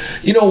don't,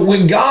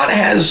 when God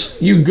has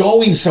you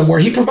going somewhere,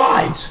 he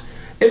provides.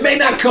 It may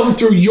not come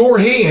through your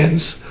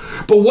hands,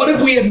 but what if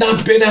we had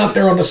not been out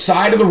there on the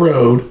side of the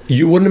road?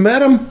 You wouldn't have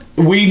met him?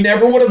 We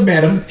never would have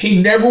met him.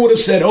 He never would have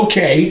said,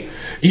 okay,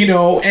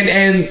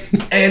 and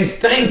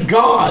thank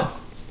God.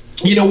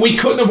 We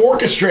couldn't have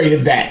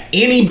orchestrated that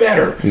any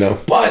better. No.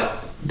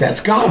 But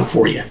that's God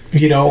for you,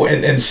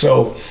 and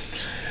so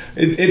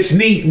it's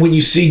neat when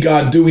you see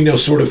God doing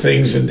those sort of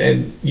things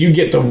and you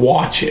get to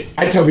watch it.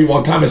 I tell people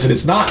all the time, I said,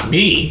 it's not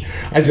me.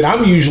 I said,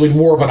 I'm usually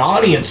more of an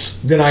audience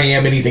than I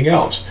am anything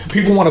else.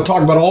 People want to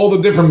talk about all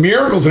the different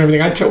miracles and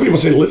everything. I tell people,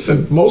 say,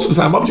 listen, most of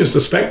the time I'm just a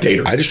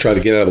spectator. I just try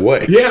to get out of the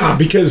way. Yeah,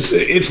 because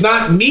it's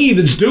not me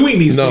that's doing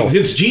these things.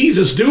 It's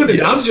Jesus doing it.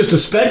 Yes. I'm just a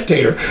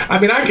spectator. I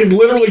mean, I can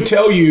literally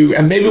tell you,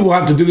 and maybe we'll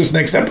have to do this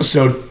next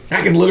episode,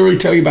 I can literally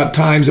tell you about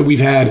times that we've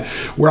had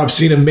where I've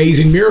seen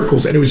amazing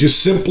miracles, and it was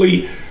just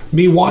simply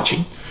me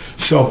watching.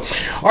 So,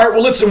 all right,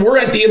 well, listen, we're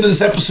at the end of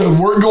this episode.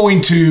 We're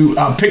going to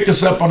pick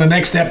this up on the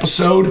next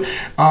episode.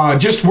 We're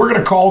going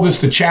to call this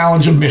the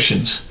Challenge of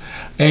Missions.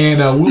 And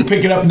we'll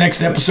pick it up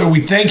next episode.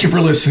 We thank you for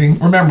listening.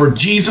 Remember,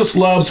 Jesus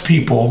loves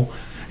people,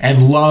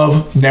 and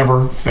love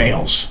never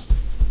fails.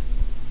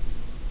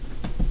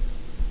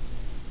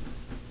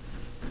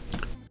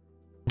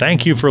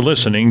 Thank you for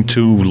listening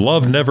to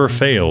Love Never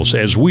Fails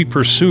as we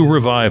pursue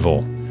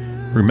revival.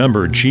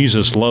 Remember,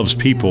 Jesus loves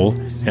people,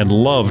 and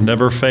love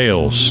never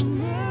fails.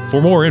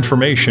 For more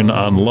information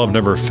on Love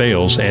Never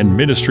Fails and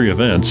ministry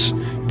events,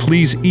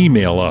 please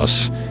email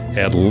us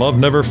at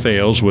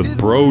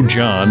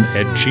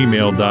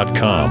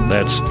loveneverfailswithbrojohn@gmail.com.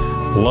 That's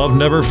Love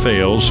Never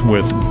Fails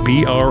with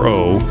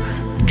BROJOHN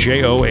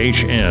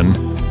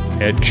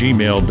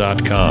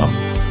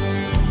 @gmail.com.